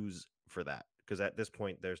lose for that? Because at this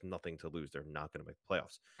point, there's nothing to lose. They're not going to make the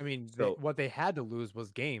playoffs. I mean, So what they had to lose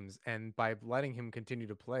was games, and by letting him continue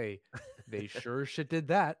to play, they sure shit did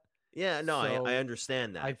that. yeah, no, So, I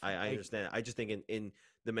understand that. I understand. I just think in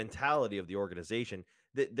the mentality of the organization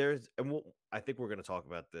that there's, and I think we're going to talk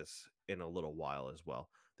about this in a little while as well.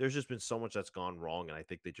 There's just been so much that's gone wrong, and I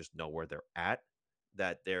think they just know where they're at,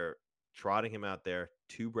 that they're trotting him out there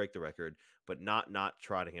to break the record, but not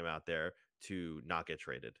trotting him out there to not get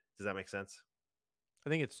traded. Does that make sense? I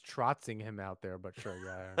think it's trotzing him out there, but sure,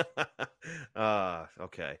 yeah.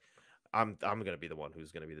 Okay. I'm gonna be the one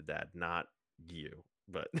who's gonna be the dad, not you,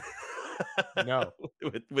 but No.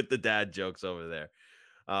 with the dad jokes over there.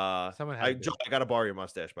 Someone I had to. gotta borrow your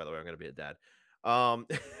mustache, by the way. I'm gonna be a dad.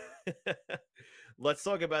 Let's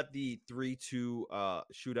talk about the 3-2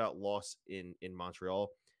 shootout loss in Montreal.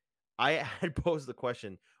 I had posed the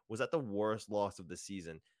question, was that the worst loss of the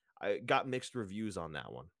season? I got mixed reviews on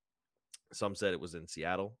that one. Some said it was in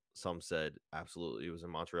Seattle. Some said absolutely it was in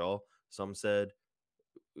Montreal. Some said,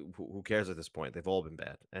 who cares at this point? They've all been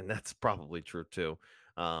bad. And that's probably true too.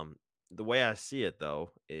 The way I see it,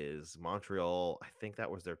 though, is Montreal, I think that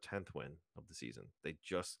was their 10th win of the season. They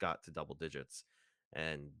just got to double digits,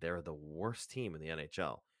 and they're the worst team in the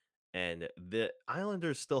NHL. And the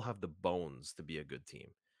Islanders still have the bones to be a good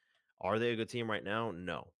team. Are they a good team right now?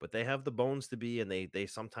 No, but they have the bones to be, and they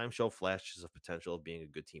sometimes show flashes of potential of being a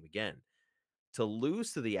good team again. To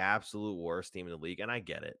lose to the absolute worst team in the league, and I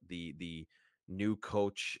get it, the new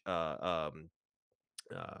coach, what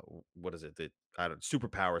is it? The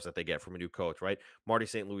superpowers that they get from a new coach, right? Marty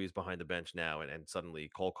St. Louis is behind the bench now, and suddenly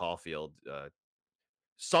Cole Caulfield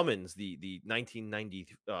summons the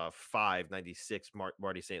 1995, 96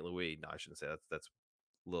 Marty St. Louis. No, I shouldn't say that's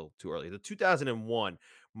a little too early. The 2001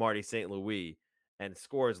 Marty St. Louis, and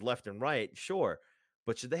scores left and right, sure.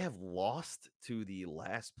 But should they have lost to the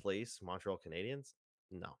last place Montreal Canadiens?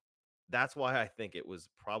 No. That's why I think it was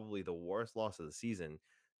probably the worst loss of the season,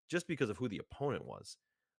 just because of who the opponent was.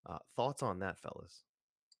 Thoughts on that, fellas?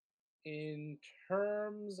 In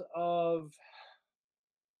terms of,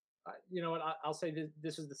 you know what, I'll say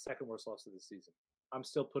this is the second worst loss of the season. I'm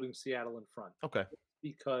still putting Seattle in front. Okay.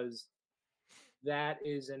 Because that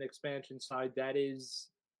is an expansion side that is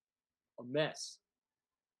a mess.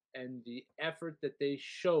 And the effort that they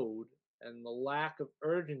showed and the lack of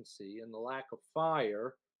urgency and the lack of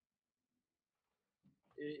fire,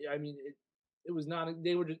 I mean, it was not,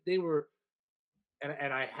 they were,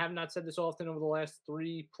 and I have not said this often over the last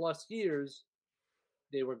 3+ years,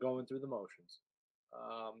 they were going through the motions.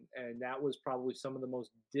 And that was probably some of the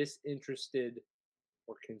most disinterested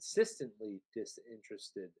or consistently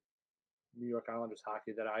disinterested New York Islanders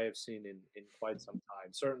hockey that I have seen in quite some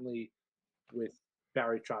time. Certainly with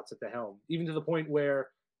Barry Trotz at the helm, even to the point where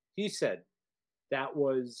he said that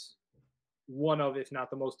was one of, if not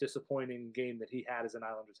the most disappointing game that he had as an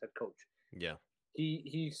Islanders head coach. Yeah.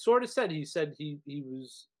 He sort of said, he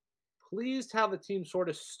was pleased how the team sort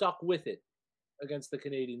of stuck with it against the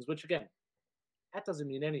Canadiens, which again, that doesn't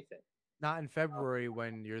mean anything. Not in February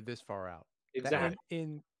when you're this far out. Exactly.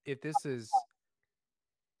 If this is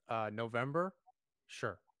November,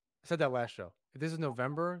 sure. I said that last show. If this is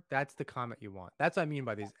November, that's the comment you want. That's what I mean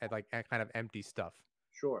by these like kind of empty stuff.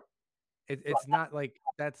 Sure. It's not like,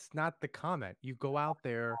 that's not the comment. You go out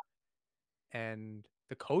there and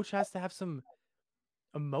the coach has to have some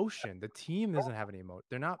emotion. The team doesn't have any emotion.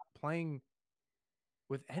 They're not playing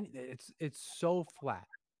with any. It's so flat,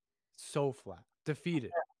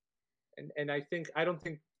 defeated. And I don't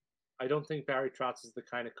think Barry Trotz is the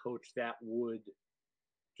kind of coach that would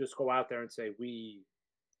just go out there and say we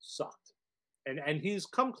sucked. And he's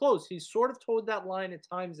come close. He's sort of towed that line at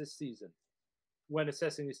times this season when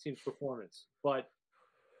assessing his team's performance. But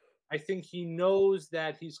I think he knows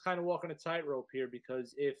that he's kind of walking a tightrope here,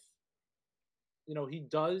 because if, you know, he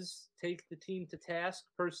does take the team to task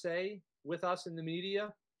per se with us in the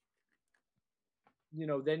media, you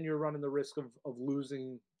know, then you're running the risk of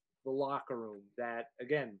losing the locker room that,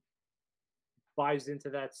 again, buys into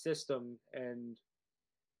that system and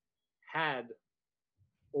had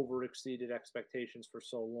overexceeded expectations for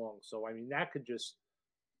so long. So I mean, that could just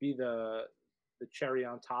be the cherry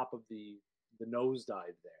on top of the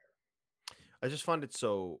nosedive there. I just find it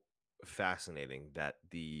so fascinating that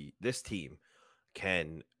this team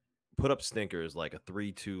can put up stinkers like a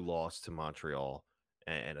 3-2 loss to Montreal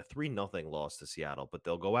and a 3-0 loss to Seattle, but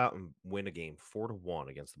they'll go out and win a game 4-1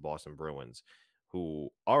 against the Boston Bruins, who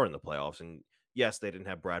are in the playoffs. And yes, they didn't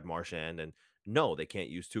have Brad Marchand, and no, they can't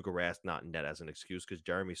use Tuukka Rask not in net as an excuse because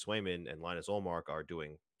Jeremy Swayman and Linus Ullmark are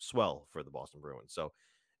doing swell for the Boston Bruins. So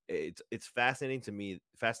it's fascinating to me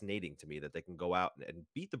that they can go out and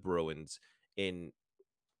beat the Bruins in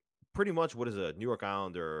pretty much what is a New York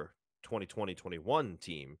Islander 2020-21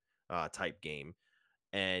 team type game,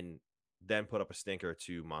 and then put up a stinker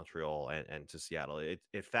to Montreal and to Seattle.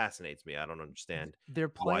 It fascinates me. I don't understand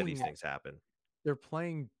why these things happen. They're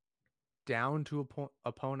playing down to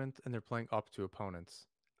opponents and they're playing up to opponents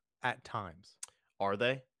at times. Are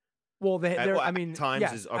they? Well, they're. I mean, times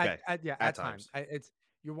yes, is okay. At times.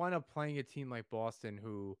 You wind up playing a team like Boston,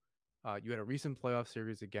 who you had a recent playoff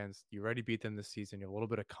series against. You already beat them this season. You have a little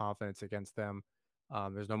bit of confidence against them.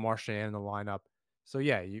 There's no Marchand in the lineup, so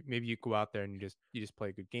yeah, maybe you go out there and you just play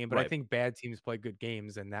a good game. But right. I think bad teams play good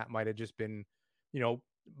games, and that might have just been,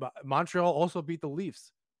 Montreal also beat the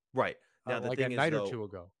Leafs, right? Now the like thing a night is, or two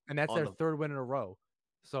ago, and that's their third win in a row.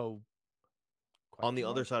 So on the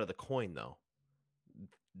other side of the coin, though,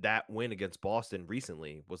 that win against Boston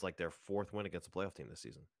recently was like their fourth win against a playoff team this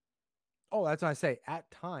season. Oh, that's what I say. At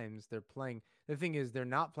times they're playing. The thing is, they're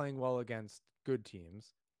not playing well against good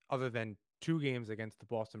teams, other than 2 games against the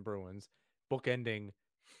Boston Bruins, bookending.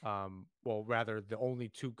 Rather the only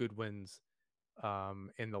 2 good wins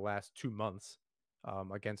in the last 2 months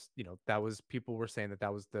against. That was, people were saying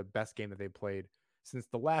that was the best game that they played since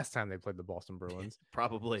the last time they played the Boston Bruins.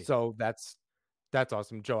 Probably. So that's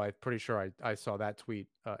awesome, Joe. I'm pretty sure I saw that tweet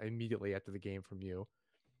immediately after the game from you.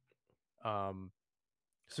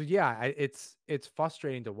 So yeah, it's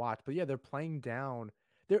frustrating to watch, but yeah, they're playing down.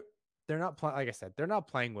 They're not playing, like I said, they're not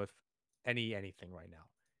playing with anything right now.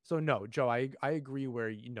 So no, Joe, I agree where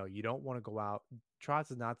you don't want to go out.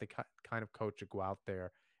 Trotz is not the kind of coach to go out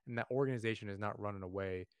there, and that organization is not running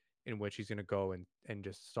away in which he's going to go and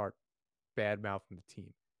just start bad mouthing the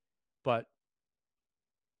team. But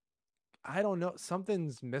I don't know,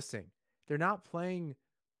 something's missing. They're not playing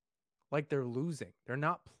like they're losing. They're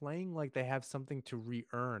not playing like they have something to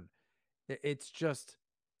re-earn. It's just,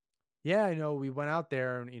 yeah, I know we went out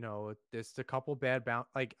there and, there's a couple bad bounce.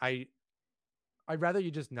 Like I'd rather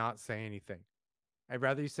you just not say anything. I'd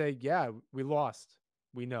rather you say, yeah, we lost.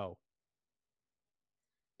 We know.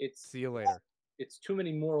 See you later. It's too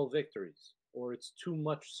many moral victories, or it's too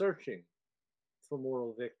much searching for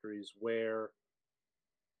moral victories, where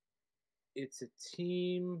it's a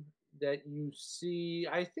team that you see,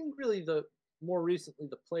 I think really more recently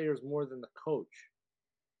the players more than the coach,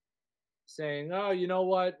 saying, oh, you know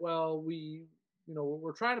what? Well,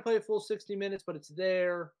 we're trying to play a full 60 minutes, but it's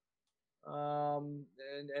there.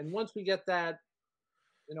 And once we get that,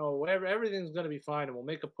 everything's going to be fine, and we'll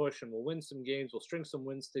make a push and we'll win some games. We'll string some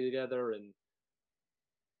wins together and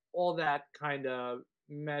all that kind of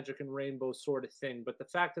magic and rainbow sort of thing. But the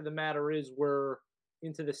fact of the matter is, we're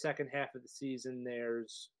into the second half of the season.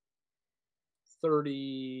 There's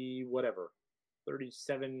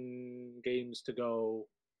 37 games to go,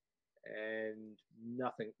 and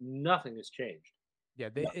nothing has changed. Yeah,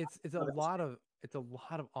 it's a lot of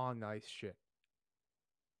on ice shit.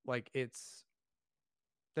 Like they're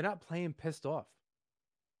not playing pissed off.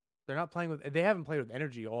 They haven't played with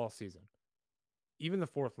energy all season. Even the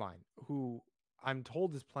fourth line, who I'm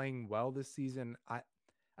told is playing well this season, I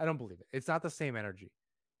don't believe it. It's not the same energy.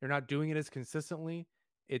 They're not doing it as consistently.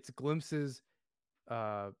 It's glimpses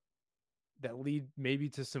that lead maybe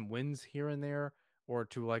to some wins here and there, or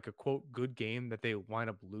to like a quote good game that they wind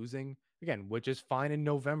up losing again, which is fine in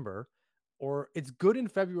November, or it's good in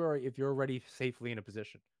February if you're already safely in a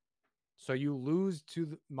position. So you lose to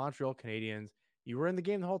the Montreal Canadiens. You were in the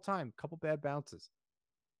game the whole time. Couple bad bounces,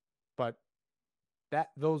 but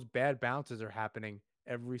those bad bounces are happening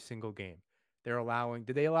every single game.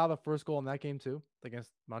 Did they allow the first goal in that game too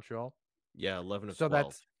against Montreal? Yeah,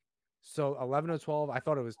 11-12. So 11-12. I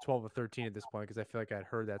thought it was 12-13 at this point, because I feel like I'd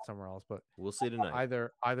heard that somewhere else. But we'll see tonight.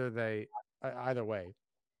 Either way,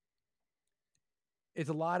 it's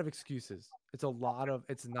a lot of excuses. It's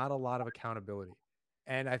not a lot of accountability,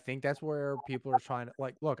 and I think that's where people are trying to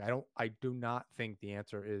look. I do not think the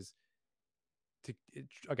answer is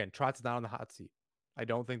again, Trott's not on the hot seat. I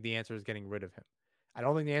don't think the answer is getting rid of him. I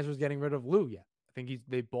don't think the answer is getting rid of Lou yet. I think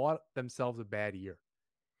they bought themselves a bad year,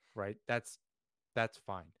 right? That's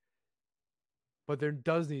fine. But there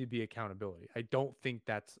does need to be accountability. I don't think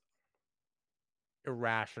that's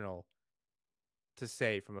irrational to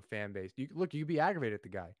say from a fan base. You could be aggravated at the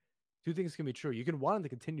guy. Two things can be true. You can want him to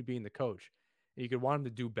continue being the coach, and you can want him to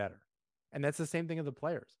do better. And that's the same thing of the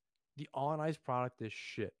players. The on-ice product is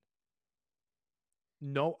shit.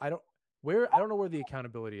 No, I don't know where the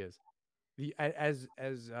accountability is. As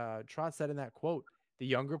Trot said in that quote, the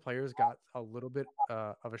younger players got a little bit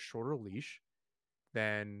of a shorter leash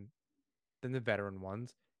than the veteran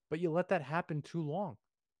ones, but you let that happen too long.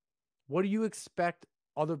 What do you expect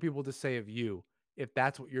other people to say of you if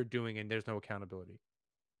that's what you're doing and there's no accountability?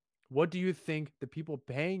 What do you think the people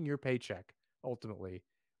paying your paycheck ultimately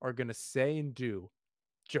are going to say and do?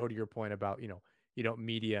 Joe, to your point about,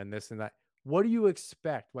 media and this and that. What do you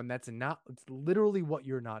expect when it's literally what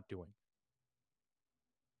you're not doing?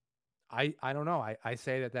 I don't know. I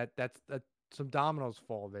say that's some dominoes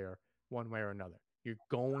fall there one way or another. You're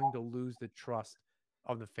going to lose the trust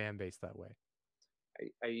of the fan base that way.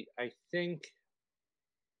 I think,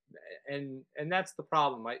 and that's the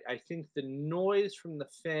problem. I think the noise from the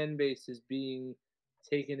fan base is being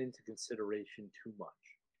taken into consideration too much,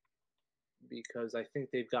 because I think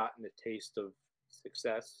they've gotten a taste of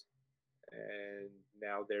success, and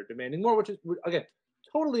now they're demanding more, which is, again,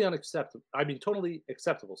 totally unacceptable. I mean, totally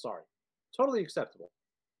acceptable. Sorry, totally acceptable.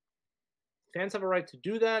 Fans have a right to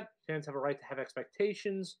do that. Fans have a right to have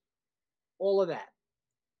expectations. All of that.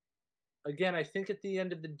 Again, I think at the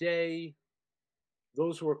end of the day,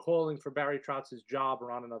 those who are calling for Barry Trotz's job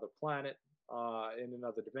are on another planet, in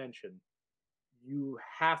another dimension. You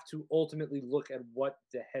have to ultimately look at what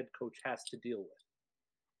the head coach has to deal with,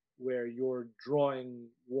 where you're drawing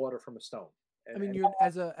water from a stone. I mean, you're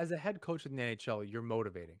as a head coach in the NHL, you're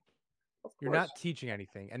motivating. You're not teaching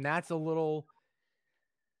anything, and that's a little.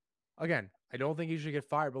 Again, I don't think he should get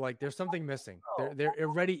fired, but like, there's something missing. There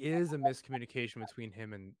already is a miscommunication between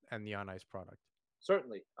him and the on-ice product.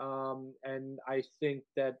 Certainly, and I think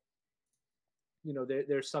that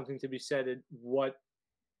there's something to be said at what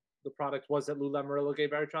the product was that Lou Lamoriello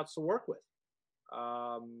gave Barry Trotz to work with.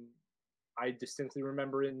 I distinctly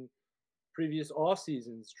remember in previous off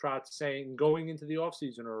seasons, Trotz saying, going into the off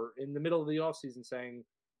season or in the middle of the off season, saying,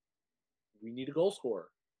 "We need a goal scorer."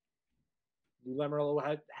 Lou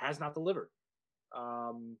Lamoriello has not delivered.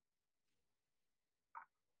 I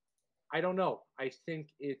don't know. I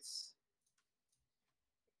think it's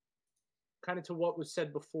kind of to what was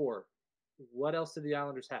said before. What else did the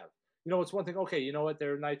Islanders have? It's one thing. Okay, you know what?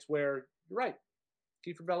 There are nights where you're right.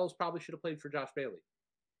 Kiefer Bellows probably should have played for Josh Bailey.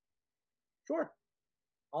 Sure.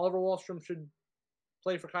 Oliver Wahlstrom should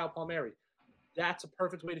play for Kyle Palmieri. That's a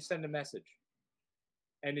perfect way to send a message.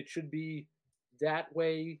 And it should be that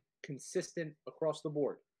way, consistent across the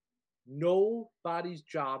board. Nobody's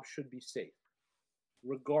job should be safe,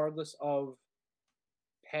 regardless of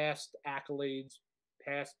past accolades,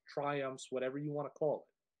 past triumphs, whatever you want to call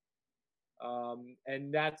it.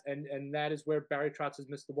 And that is where Barry Trotz has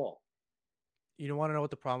missed the ball. You want to know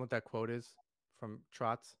what the problem with that quote is from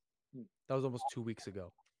Trotz? That was almost 2 weeks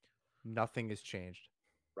ago. Nothing has changed.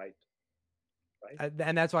 Right.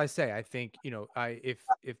 And that's why I say, I think,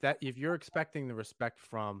 if you're expecting the respect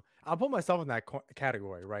from, I'll put myself in that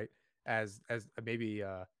category, right? As maybe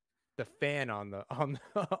the fan on the on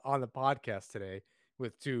the podcast today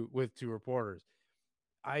with two reporters.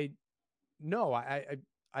 I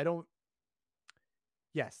don't.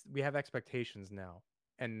 Yes, we have expectations now,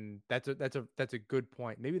 and that's a good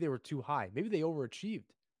point. Maybe they were too high. Maybe they overachieved.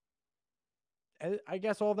 I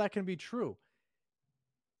guess all that can be true.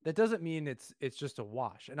 That doesn't mean it's just a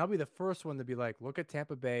wash. And I'll be the first one to be like, look at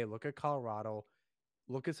Tampa Bay, look at Colorado,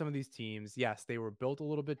 look at some of these teams. Yes, they were built a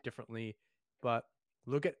little bit differently, but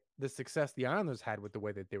look at the success the Islanders had with the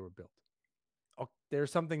way that they were built. Oh,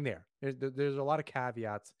 there's something there. There's a lot of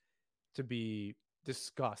caveats to be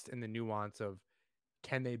discussed in the nuance of,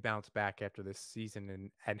 can they bounce back after this season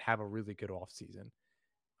and have a really good off season?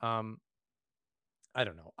 I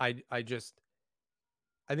don't know. I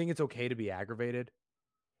think it's okay to be aggravated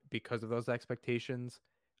because of those expectations.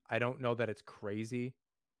 I don't know that it's crazy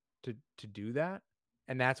to do that.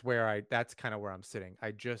 And that's kind of where I'm sitting.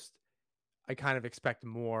 I kind of expect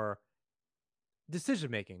more decision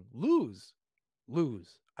making. Lose.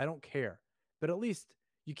 I don't care. But at least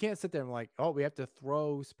you can't sit there and like, oh, we have to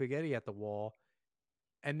throw spaghetti at the wall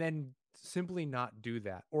and then simply not do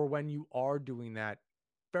that. Or when you are doing that,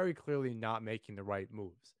 very clearly not making the right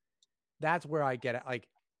moves. That's where I get it. Like,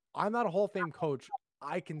 I'm not a Hall of Fame coach.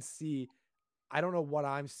 I can see, I don't know what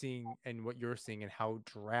I'm seeing and what you're seeing and how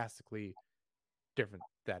drastically different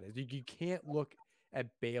that is. You can't look at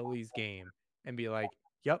Bailey's game and be like,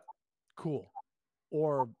 "Yep, cool,"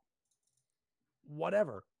 or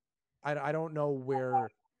whatever. I don't know where.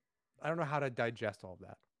 I don't know how to digest all of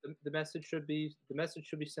that. The message should be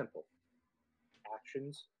simple.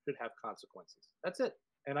 Actions should have consequences. That's it.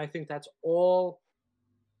 And I think that's all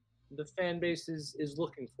the fan base is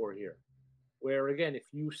looking for here. Where again, if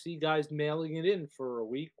you see guys mailing it in for a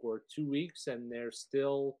week or 2 weeks and they're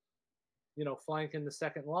still, flanking the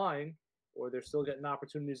second line, or they're still getting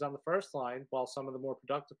opportunities on the first line, while some of the more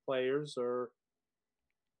productive players are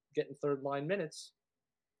getting third line minutes,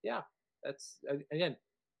 yeah, that's again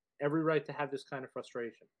every right to have this kind of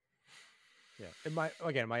frustration. Yeah,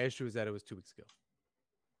 and my issue is that it was 2 weeks ago.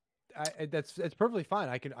 It's perfectly fine.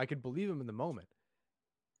 I could believe him in the moment.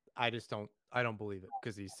 I don't believe it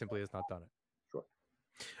because he simply has not done it. Sure.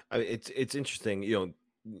 It's interesting.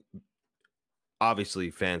 Obviously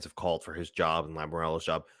fans have called for his job and Lamoriello's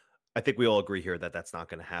job. I think we all agree here that that's not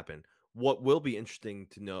going to happen. What will be interesting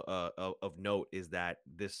to know of note is that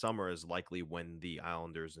this summer is likely when the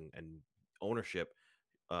Islanders and ownership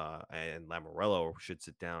and Lamoriello should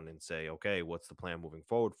sit down and say, okay, what's the plan moving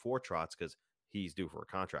forward for Trotz, because he's due for a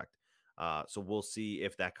contract. So we'll see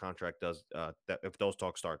if that contract does that, if those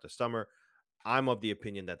talks start this summer. I'm of the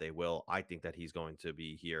opinion that they will. I think that he's going to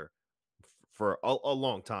be here for a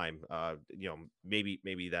long time.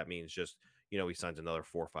 Maybe that means just he signs another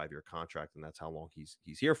 4 or 5 year contract, and that's how long he's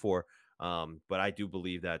here for. But I do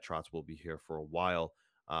believe that Trotz will be here for a while.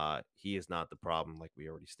 He is not the problem, like we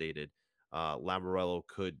already stated. Lamoriello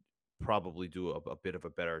could probably do a bit of a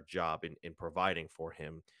better job in providing for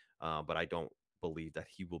him, but I don't believe that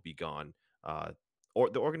he will be gone. Or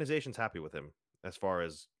the organization's happy with him, as far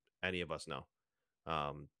as any of us know.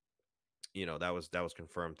 That was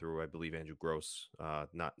confirmed through, I believe, Andrew Gross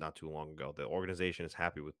not too long ago. The organization is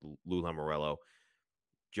happy with Lou Lamoriello.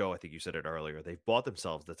 Joe, I think you said it earlier. They've bought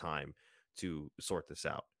themselves the time to sort this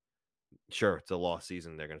out. Sure, it's a lost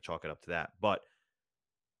season. They're going to chalk it up to that, but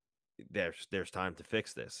there's time to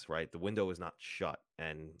fix this, right? The window is not shut,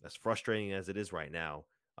 and as frustrating as it is right now,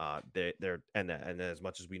 and as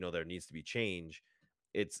much as we know there needs to be change,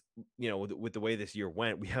 it's with the way this year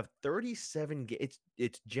went, we have 37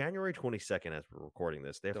 it's January 22nd as we're recording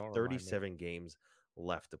this. They have 37 games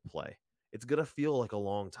left to play. It's gonna feel like a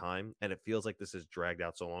long time, and it feels like this has dragged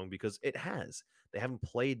out so long because it has. They haven't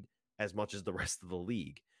played as much as the rest of the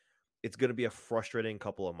league. It's going to be a frustrating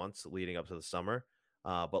couple of months leading up to the summer.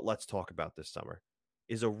 But let's talk about this summer.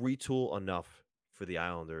 Is a retool enough for the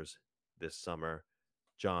Islanders this summer?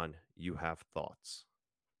 John, you have thoughts.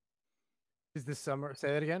 Is this summer? Say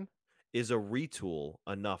that again. Is a retool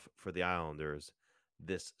enough for the Islanders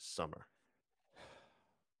this summer?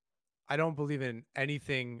 I don't believe in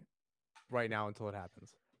anything right now until it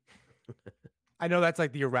happens. I know that's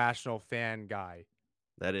like the irrational fan guy.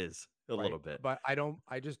 That is a little bit, but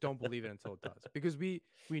I just don't believe it until it does, because we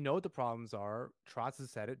know what the problems are. Trotz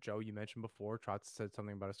has said it. Joe, you mentioned before, Trotz said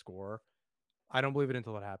something about a scorer. I don't believe it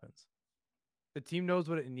until it happens. The team knows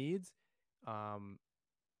what it needs. I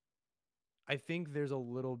think there's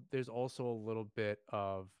also a little bit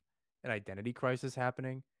of an identity crisis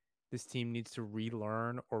happening. This team needs to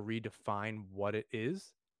relearn or redefine what it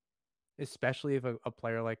is, especially if a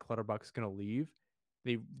player like Clutterbuck's going to leave.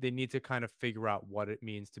 They need to kind of figure out what it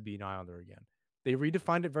means to be an Islander again. They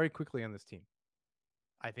redefined it very quickly on this team.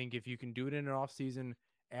 I think if you can do it in an offseason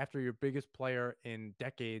after your biggest player in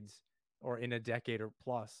decades, or in a decade or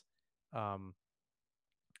plus,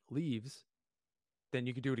 leaves, then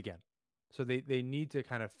you can do it again. So they need to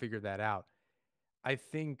kind of figure that out. I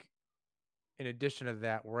think in addition to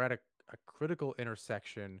that, we're at a critical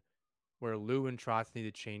intersection where Lou and Trotz need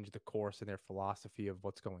to change the course in their philosophy of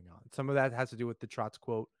what's going on. Some of that has to do with the Trotz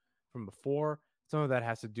quote from before. Some of that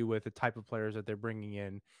has to do with the type of players that they're bringing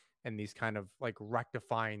in, and these kind of like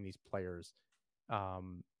rectifying these players.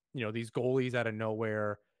 These goalies out of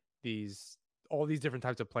nowhere, all these different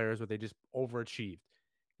types of players where they just overachieved.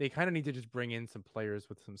 They kind of need to just bring in some players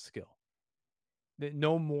with some skill.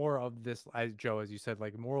 No more of this, as Joe, as you said,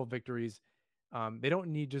 like moral victories. They don't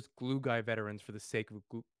need just glue guy veterans for the sake of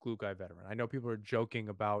glue guy veteran. I know people are joking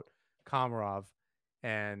about Komarov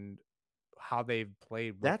and how they've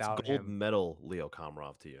played without him. That's gold medal Leo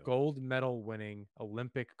Komarov to you.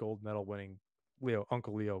 Olympic gold medal winning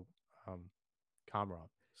Uncle Leo Komarov.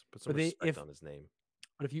 Put some respect on his name.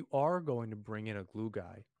 But if you are going to bring in a glue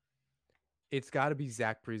guy, it's got to be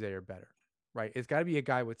Zach Parise or better, right? It's got to be a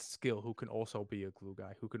guy with skill who can also be a glue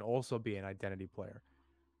guy, who can also be an identity player.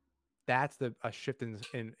 That's a shift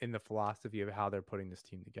in the philosophy of how they're putting this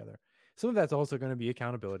team together. Some of that's also going to be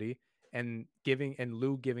accountability. and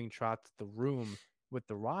Lou giving Trotz the room with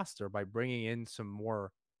the roster by bringing in some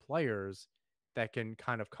more players that can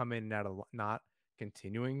kind of come in and out of, not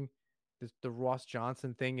continuing the Ross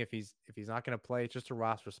Johnson thing. If he's not going to play, it's just a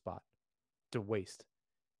roster spot to waste.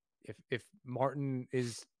 If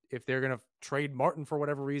they're going to trade Martin for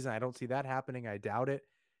whatever reason, I don't see that happening. I doubt it.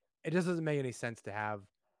 It just doesn't make any sense to have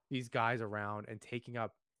these guys around and taking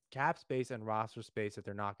up cap space and roster space that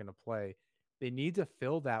they're not going to play. They need to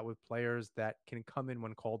fill that with players that can come in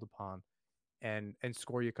when called upon and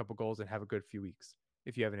score you a couple goals and have a good few weeks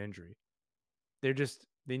if you have an injury. They're just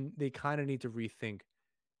they kind of need to rethink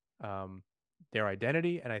their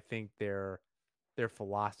identity, and I think their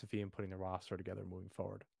philosophy in putting the roster together moving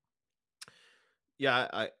forward.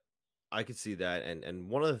 Yeah, I could see that, and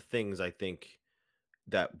one of the things I think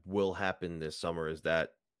that will happen this summer is that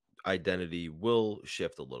identity will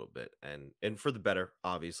shift a little bit, and for the better.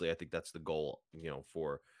 Obviously, I think that's the goal,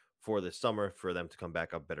 for this summer, for them to come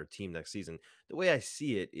back a better team next season. The way I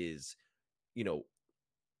see it is,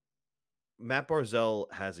 Matt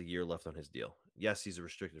Barzal has a year left on his deal. Yes, he's a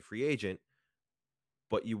restricted free agent,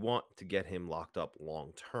 but you want to get him locked up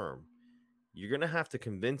long term. You're going to have to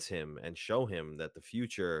convince him and show him that the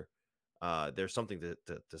future, there's something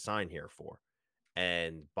to sign here for.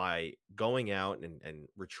 And by going out and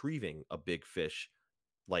retrieving a big fish,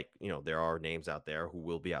 like, there are names out there who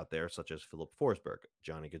will be out there, such as Philip Forsberg,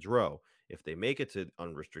 Johnny Gaudreau. If they make it to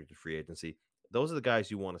unrestricted free agency, those are the guys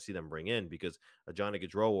you want to see them bring in, because a Johnny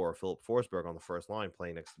Gaudreau or a Philip Forsberg on the first line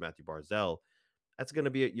playing next to Matthew Barzal, that's going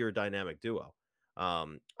to be your dynamic duo.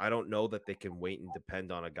 I don't know that they can wait and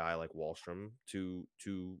depend on a guy like Wahlstrom to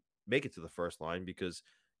make it to the first line, because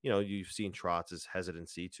you've seen Trotz's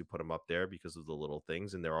hesitancy to put him up there because of the little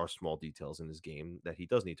things, and there are small details in his game that he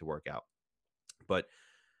does need to work out. But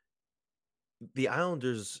the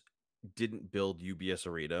Islanders didn't build UBS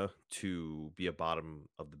Arena to be a bottom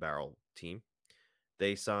of the barrel team.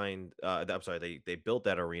 They signed, they built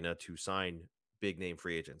that arena to sign big name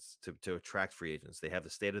free agents, to attract free agents. They have the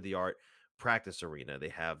state of the art practice arena. They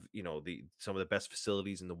have, some of the best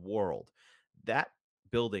facilities in the world. That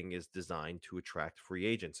building is designed to attract free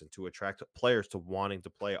agents and to attract players to wanting to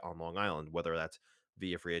play on Long Island, whether that's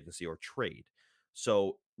via free agency or trade.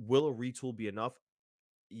 So will a retool be enough?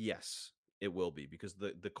 Yes, it will be, because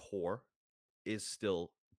the core is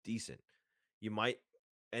still decent. You might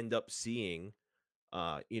end up seeing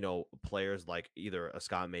players like either a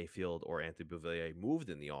Scott Mayfield or Anthony Beauvillier moved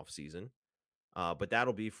in the offseason. But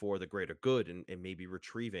that'll be for the greater good, and maybe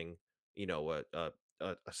retrieving,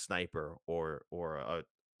 a sniper or a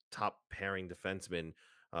top pairing defenseman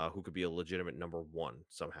who could be a legitimate number one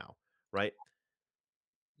somehow, right?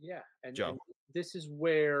 Yeah, and Joe. this is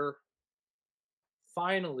where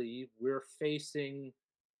finally we're facing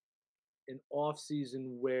an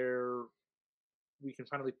offseason where we can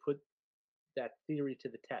finally put that theory to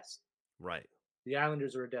the test. Right. The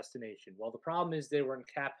Islanders are a destination. Well, the problem is they were in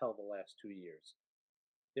cap hell the last 2 years.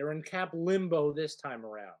 They're in cap limbo this time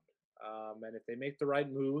around. And if they make the right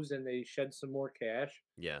moves and they shed some more cash,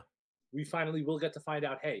 yeah, we finally will get to find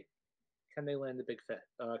out, hey, can they land the big fish?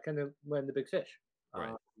 Can they land the big fish?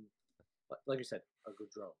 Right. Like you said, a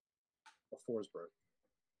Gaudreau, a Forsberg.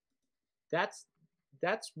 That's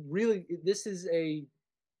really, this is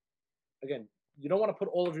again, you don't want to put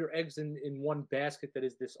all of your eggs in one basket that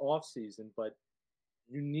is this offseason, but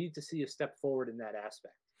you need to see a step forward in that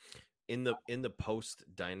aspect. In the post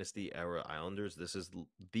dynasty era Islanders, this is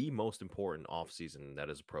the most important offseason that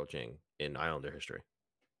is approaching in Islander history.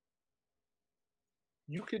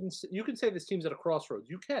 You can say this team's at a crossroads.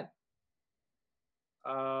 You can,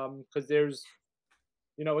 because there's,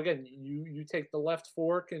 again, you take the left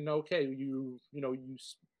fork, and okay, you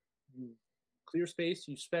clear space,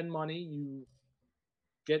 you spend money, you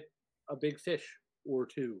get a big fish or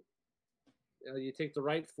two. You take the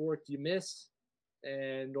right fork, you miss,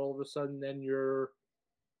 and all of a sudden then you're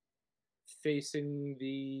facing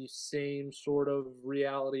the same sort of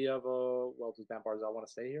reality of does Matt Barzal want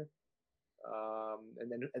to stay here?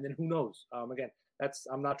 And then who knows? Again,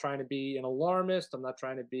 I'm not trying to be an alarmist. I'm not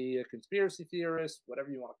trying to be a conspiracy theorist,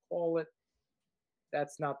 whatever you want to call it.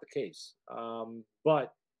 That's not the case.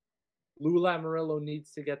 But Lou Lamoriello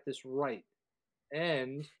needs to get this right.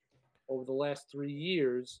 And over the last 3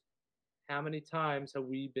 years, how many times have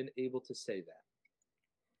we been able to say that?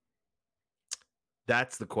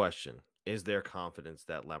 That's the question. Is there confidence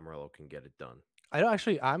that Lamoriello can get it done? I don't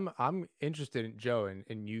actually. I'm interested in Joe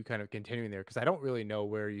and you kind of continuing there, because I don't really know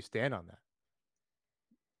where you stand on that.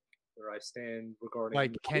 Where I stand regarding,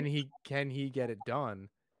 like, can he get it done?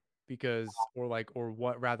 Because what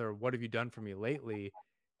have you done for me lately?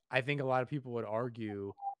 I think a lot of people would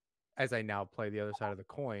argue, as I now play the other side of the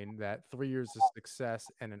coin, that 3 years of success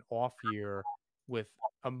and an off year with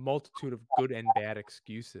a multitude of good and bad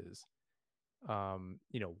excuses,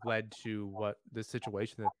 led to what the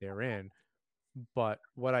situation that they're in. But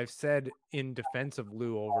what I've said in defense of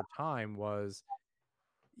Lou over time was,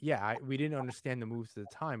 we didn't understand the moves at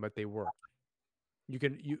the time, but they worked.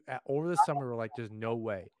 Over the summer, we're like, there's no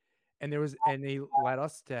way. And they led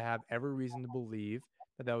us to have every reason to believe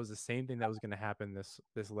that was the same thing that was going to happen this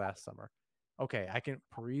last summer. Okay,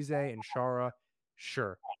 Parise and Chara,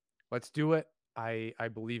 sure, let's do it. I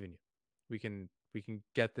believe in you. We can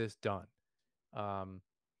get this done.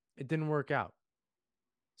 It didn't work out.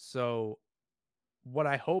 So what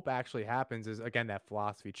I hope actually happens is, again, that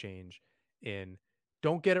philosophy change in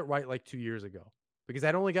don't get it right like 2 years ago, because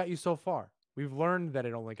that only got you so far. We've learned that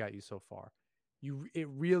it only got you so far. It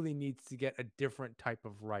really needs to get a different type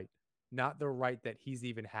of right, not the right that he's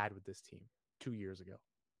even had with this team 2 years ago.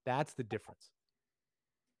 That's the difference.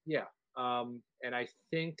 Yeah. And I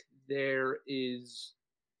think there is,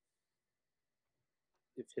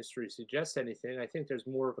 if history suggests anything, I think there's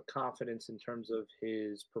more of a confidence in terms of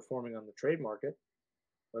his performing on the trade market.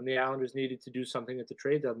 When the Islanders needed to do something at the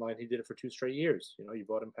trade deadline, he did it for 2 straight years. You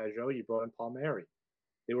brought in Pajot, you brought in Palmieri.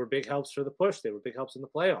 They were big helps for the push. They were big helps in the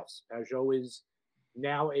playoffs. Pajot is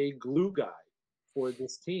now a glue guy for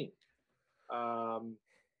this team. The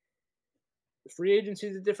free agency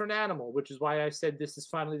is a different animal, which is why I said this is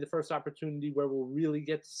finally the first opportunity where we'll really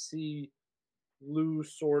get to see Lou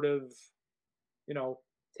sort of,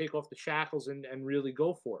 take off the shackles and really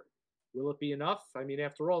go for it. Will it be enough? I mean,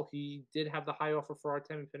 after all, he did have the high offer for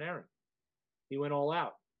Artemi Panarin. He went all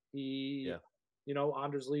out.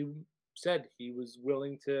 Anders Lee said he was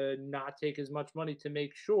willing to not take as much money to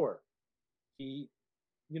make sure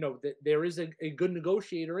there is a good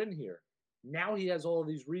negotiator in here. Now he has all of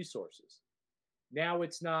these resources. Now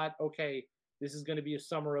it's not, okay, this is going to be a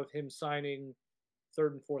summer of him signing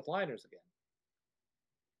third and fourth liners again.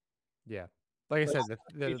 Yeah. Like I said,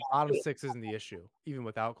 the bottom six isn't the issue, even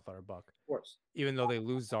without Clutterbuck. Of course. Even though they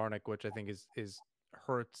lose Zarnik, which I think is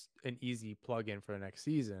hurts an easy plug-in for the next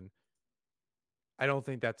season. I don't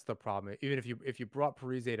think that's the problem. Even if you brought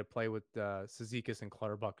Parise to play with Cizikas and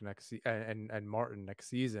Clutterbuck and Martin next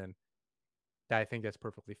season, I think that's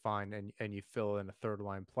perfectly fine. And you fill in a third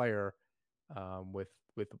line player with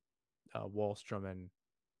Wahlstrom and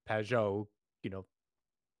Pajot,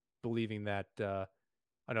 believing that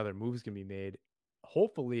another move's gonna be made.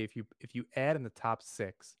 Hopefully, if you add in the top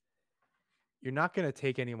six, you're not going to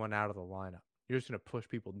take anyone out of the lineup. You're just going to push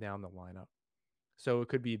people down the lineup. So it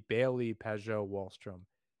could be Bailey, Pajot, Wahlstrom,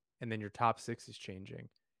 and then your top six is changing.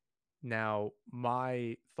 Now,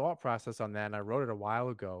 my thought process on that, and I wrote it a while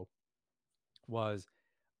ago, was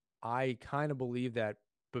I kind of believe that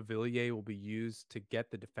Beauvillier will be used to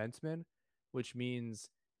get the defenseman, which means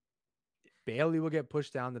Bailey will get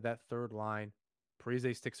pushed down to that third line.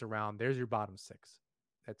 Parise sticks around. There's your bottom six.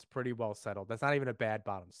 That's pretty well settled. That's not even a bad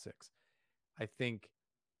bottom six. I think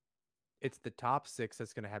it's the top six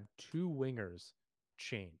that's going to have 2 wingers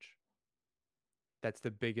change. That's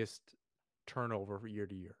the biggest turnover year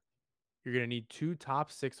to year. You're going to need 2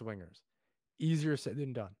 top 6 wingers. Easier said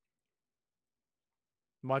than done.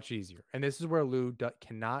 Much easier. And this is where Lou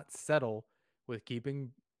cannot settle with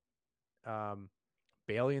keeping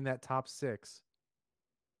Bailey in that top 6.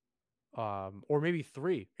 Or maybe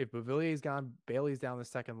 3. If Beauvillier's gone, Bailey's down the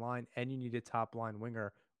second line, and you need a top line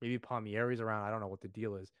winger. Maybe Palmieri's around. I don't know what the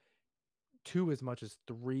deal is. 2 as much as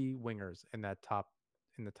 3 wingers in the top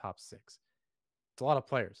 6. It's a lot of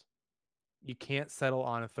players. You can't settle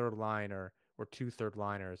on a third line or 2 third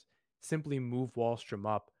liners. Simply move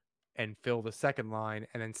Wahlstrom up and fill the second line,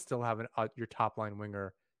 and then still have your top line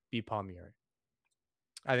winger be Palmieri.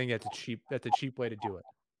 I think that's a cheap way to do it.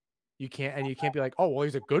 You can't be like, oh well,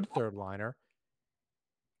 he's a good third liner.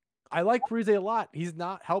 I like Parise a lot. He's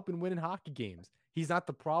not helping winning hockey games. He's not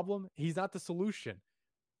the problem. He's not the solution.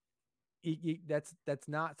 That's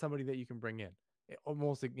not somebody that you can bring in.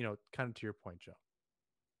 Almost, kind of to your point, Joe.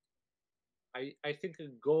 I think a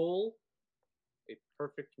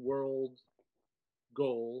perfect world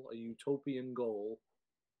goal, a utopian goal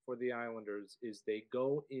for the Islanders is they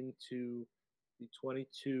go into the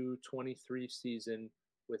 22-23 season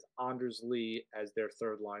with Anders Lee as their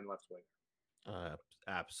third line left winger.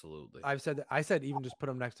 Absolutely. I said even just put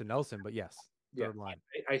him next to Nelson, but yes, third line.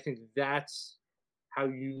 I think that's how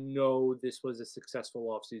this was a successful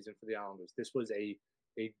offseason for the Islanders. This was a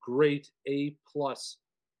great A+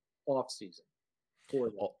 offseason for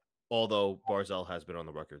them. Although Barzal has been on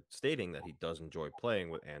the record stating that he does enjoy playing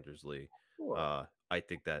with Anders Lee, sure. I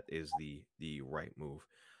think that is the right move.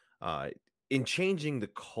 in changing the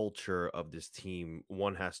culture of this team,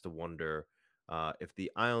 one has to wonder if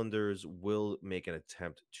the Islanders will make an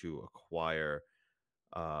attempt to acquire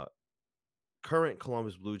uh, current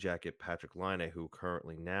Columbus Blue Jacket Patrick Laine, who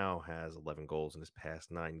currently now has 11 goals in his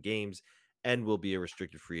past 9 games and will be a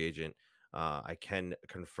restricted free agent. I can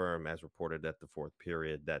confirm, as reported at the fourth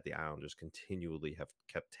period, that the Islanders continually have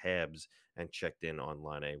kept tabs and checked in on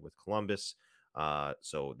Laine with Columbus.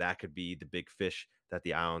 So that could be the big fish that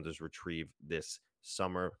the Islanders retrieve this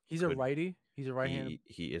summer. He's a righty. He's a right-handed.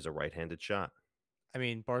 He is a right-handed shot. I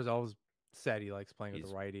mean, Barzal's said he likes playing with the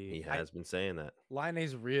He righty. has been saying that.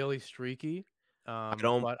 Laine's really streaky. I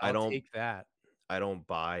I'll don't take that. I don't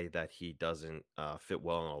buy that he doesn't fit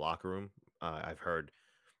well in a locker room. I've heard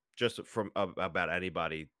just from about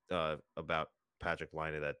anybody about Patrick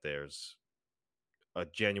Laine that there's a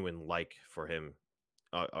genuine like for him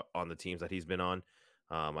on the teams that he's been on.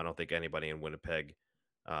 I don't think anybody in Winnipeg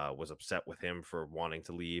was upset with him for wanting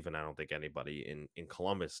to leave, and I don't think anybody in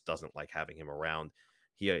Columbus doesn't like having him around.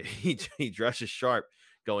 He dresses sharp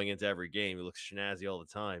going into every game. He looks snazzy all the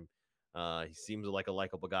time. He seems like a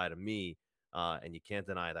likable guy to me, and you can't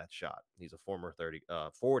deny that shot. He's a former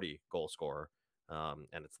 40 goal scorer,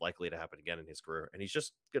 and it's likely to happen again in his career. And he's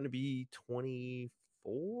just going to be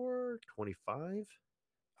 24, 25.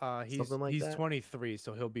 He's 23,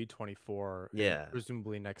 so he'll be 24. Yeah,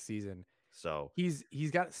 presumably next season. So he's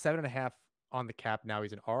got 7.5 on the cap now.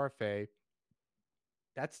 He's an RFA.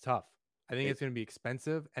 That's tough. I think it's going to be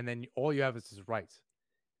expensive, and then all you have is his rights.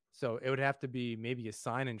 So it would have to be maybe a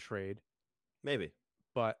sign and trade, maybe.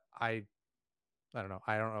 But I don't know.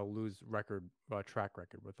 I don't know. Lose track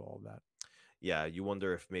record with all of that. Yeah, you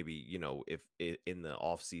wonder if maybe if in the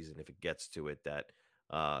off season, if it gets to it, that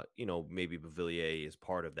maybe Beauvillier is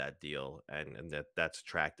part of that deal, and that's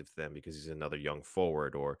attractive to them because he's another young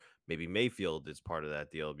forward, or maybe Mayfield is part of that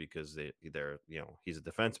deal because they're he's a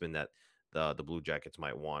defenseman that the Blue Jackets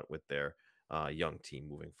might want with their young team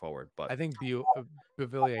moving forward. But I think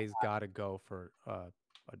Beauvillier's got to go for a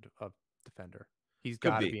defender. He's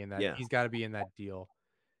got to be in that. Yeah. He's got to be in that deal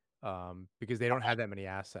because they don't have that many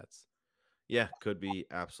assets. Yeah, could be,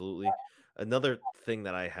 absolutely. Another thing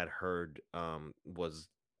that I had heard was,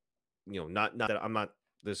 not that I'm not.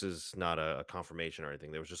 This is not a confirmation or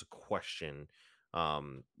anything. There was just a question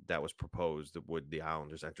that was proposed. That would the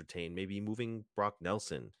Islanders entertain maybe moving Brock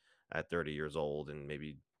Nelson at 30 years old and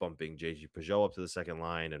maybe bumping JG Peugeot up to the second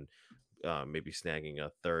line and maybe snagging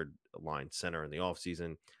a third line center in the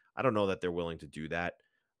offseason. I don't know that they're willing to do that.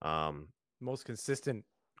 Most consistent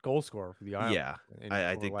goal scorer for the Islanders. Yeah,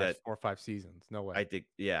 I think that 4 or 5 seasons. No way. I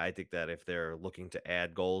think that if they're looking to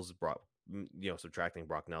add goals, subtracting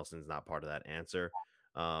Brock Nelson is not part of that answer.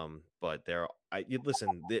 But there is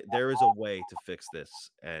a way to fix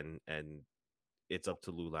this, and it's up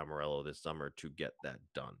to Lou Lamoriello this summer to get that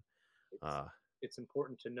done. It's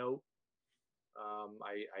important to note.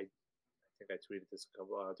 I think I tweeted this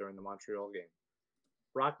during the Montreal game.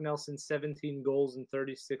 Brock Nelson, 17 goals in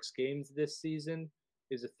 36 games this season,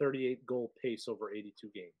 is a 38 goal pace over 82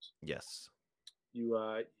 games. Yes, you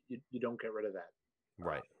don't get rid of that.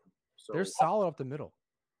 Right. So they're solid up the middle.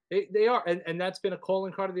 They are, and that's been a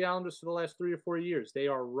calling card of the Islanders for the last 3 or 4 years. They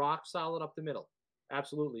are rock solid up the middle,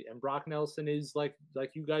 absolutely. And Brock Nelson is like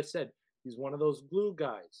you guys said, he's one of those glue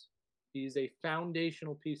guys. He's a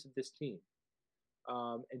foundational piece of this team,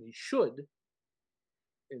 and he should,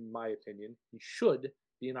 in my opinion,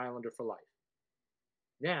 be an Islander for life.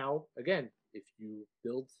 Now, again, if you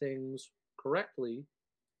build things correctly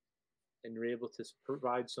and you're able to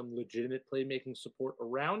provide some legitimate playmaking support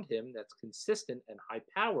around him that's consistent and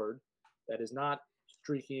high-powered, that is not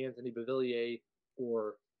streaky Anthony Beauvillier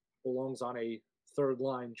or belongs on a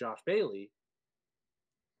third-line Josh Bailey,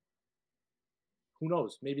 who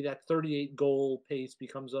knows? Maybe that 38-goal pace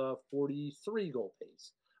becomes a 43-goal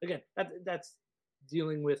pace. Again, that's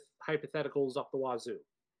dealing with hypotheticals up the wazoo.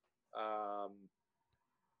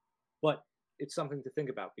 But it's something to think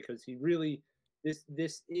about because he really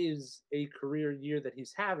this is a career year that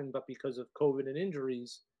he's having, but because of COVID and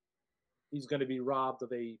injuries, he's going to be robbed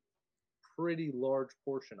of a pretty large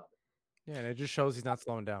portion of it. Yeah, and it just shows he's not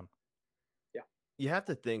slowing down. Yeah. You have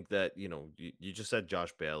to think that, you just said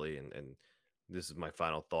Josh Bailey, and this is my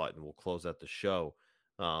final thought, and we'll close out the show.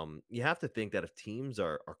 You have to think that if teams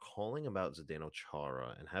are calling about Zdeno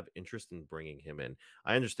Chara and have interest in bringing him in,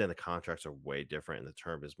 I understand the contracts are way different and the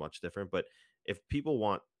term is much different, but if people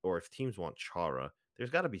want, or if teams want Chara,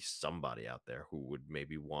 there's got to be somebody out there who would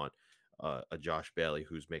maybe want a Josh Bailey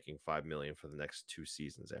who's making $5 million for the next 2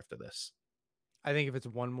 seasons after this. I think if it's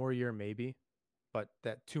 1 more year, maybe, but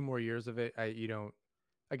that 2 more years of it, you don't.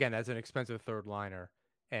 Again, that's an expensive third liner,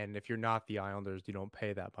 And if you're not the Islanders, you don't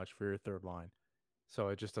pay that much for your third line. So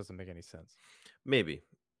it just doesn't make any sense. Maybe,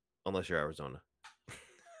 unless you're Arizona.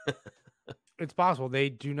 It's possible. They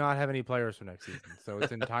do not have any players for next season. So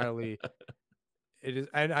it's entirely it is,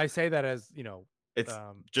 and I say that as, It's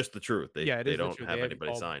just the truth. They it is the don't truth. have They have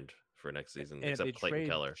anybody all- signed for next season and if except they Clayton trade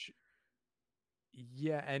Keller,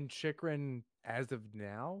 Yeah, and Chychrun, as of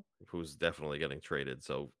now, who's definitely getting traded.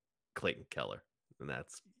 So Clayton Keller, and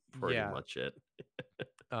that's pretty Yeah. much it.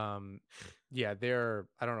 they're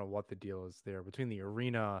I don't know what the deal is there between the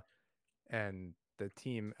arena and the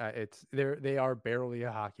team. They are barely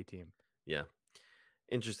a hockey team. Yeah.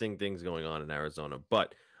 Interesting things going on in Arizona.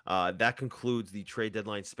 But that concludes the trade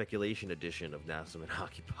deadline speculation edition of Nassau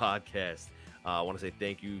Hockey Podcast. I want to say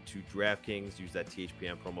thank you to DraftKings. Use that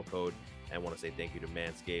THPN promo code. And I want to say thank you to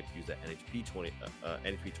Manscaped. Use that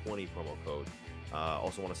NHP20 promo code.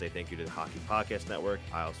 Also want to say thank you to the Hockey Podcast Network,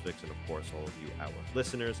 Isles Fix, and of course all of you, our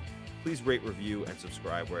listeners. Please rate, review, and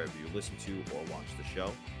subscribe wherever you listen to or watch the show.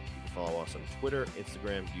 You can follow us on Twitter,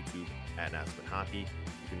 Instagram, YouTube at Nassau Hockey. You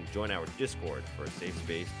can join our Discord for a safe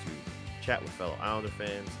space to chat with fellow Islander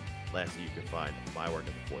fans. Lastly, you can find my work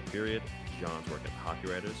at the Fourth Period, John's work at the Hockey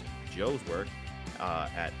Writers, Joe's work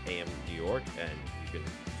at AM New York, and you can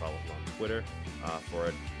follow him on Twitter for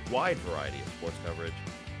a wide variety of sports coverage.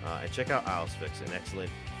 And check out Isles Fix, an excellent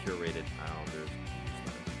curated Islanders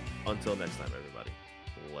newsletter. Until next time, everybody,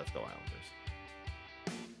 let's go Islanders.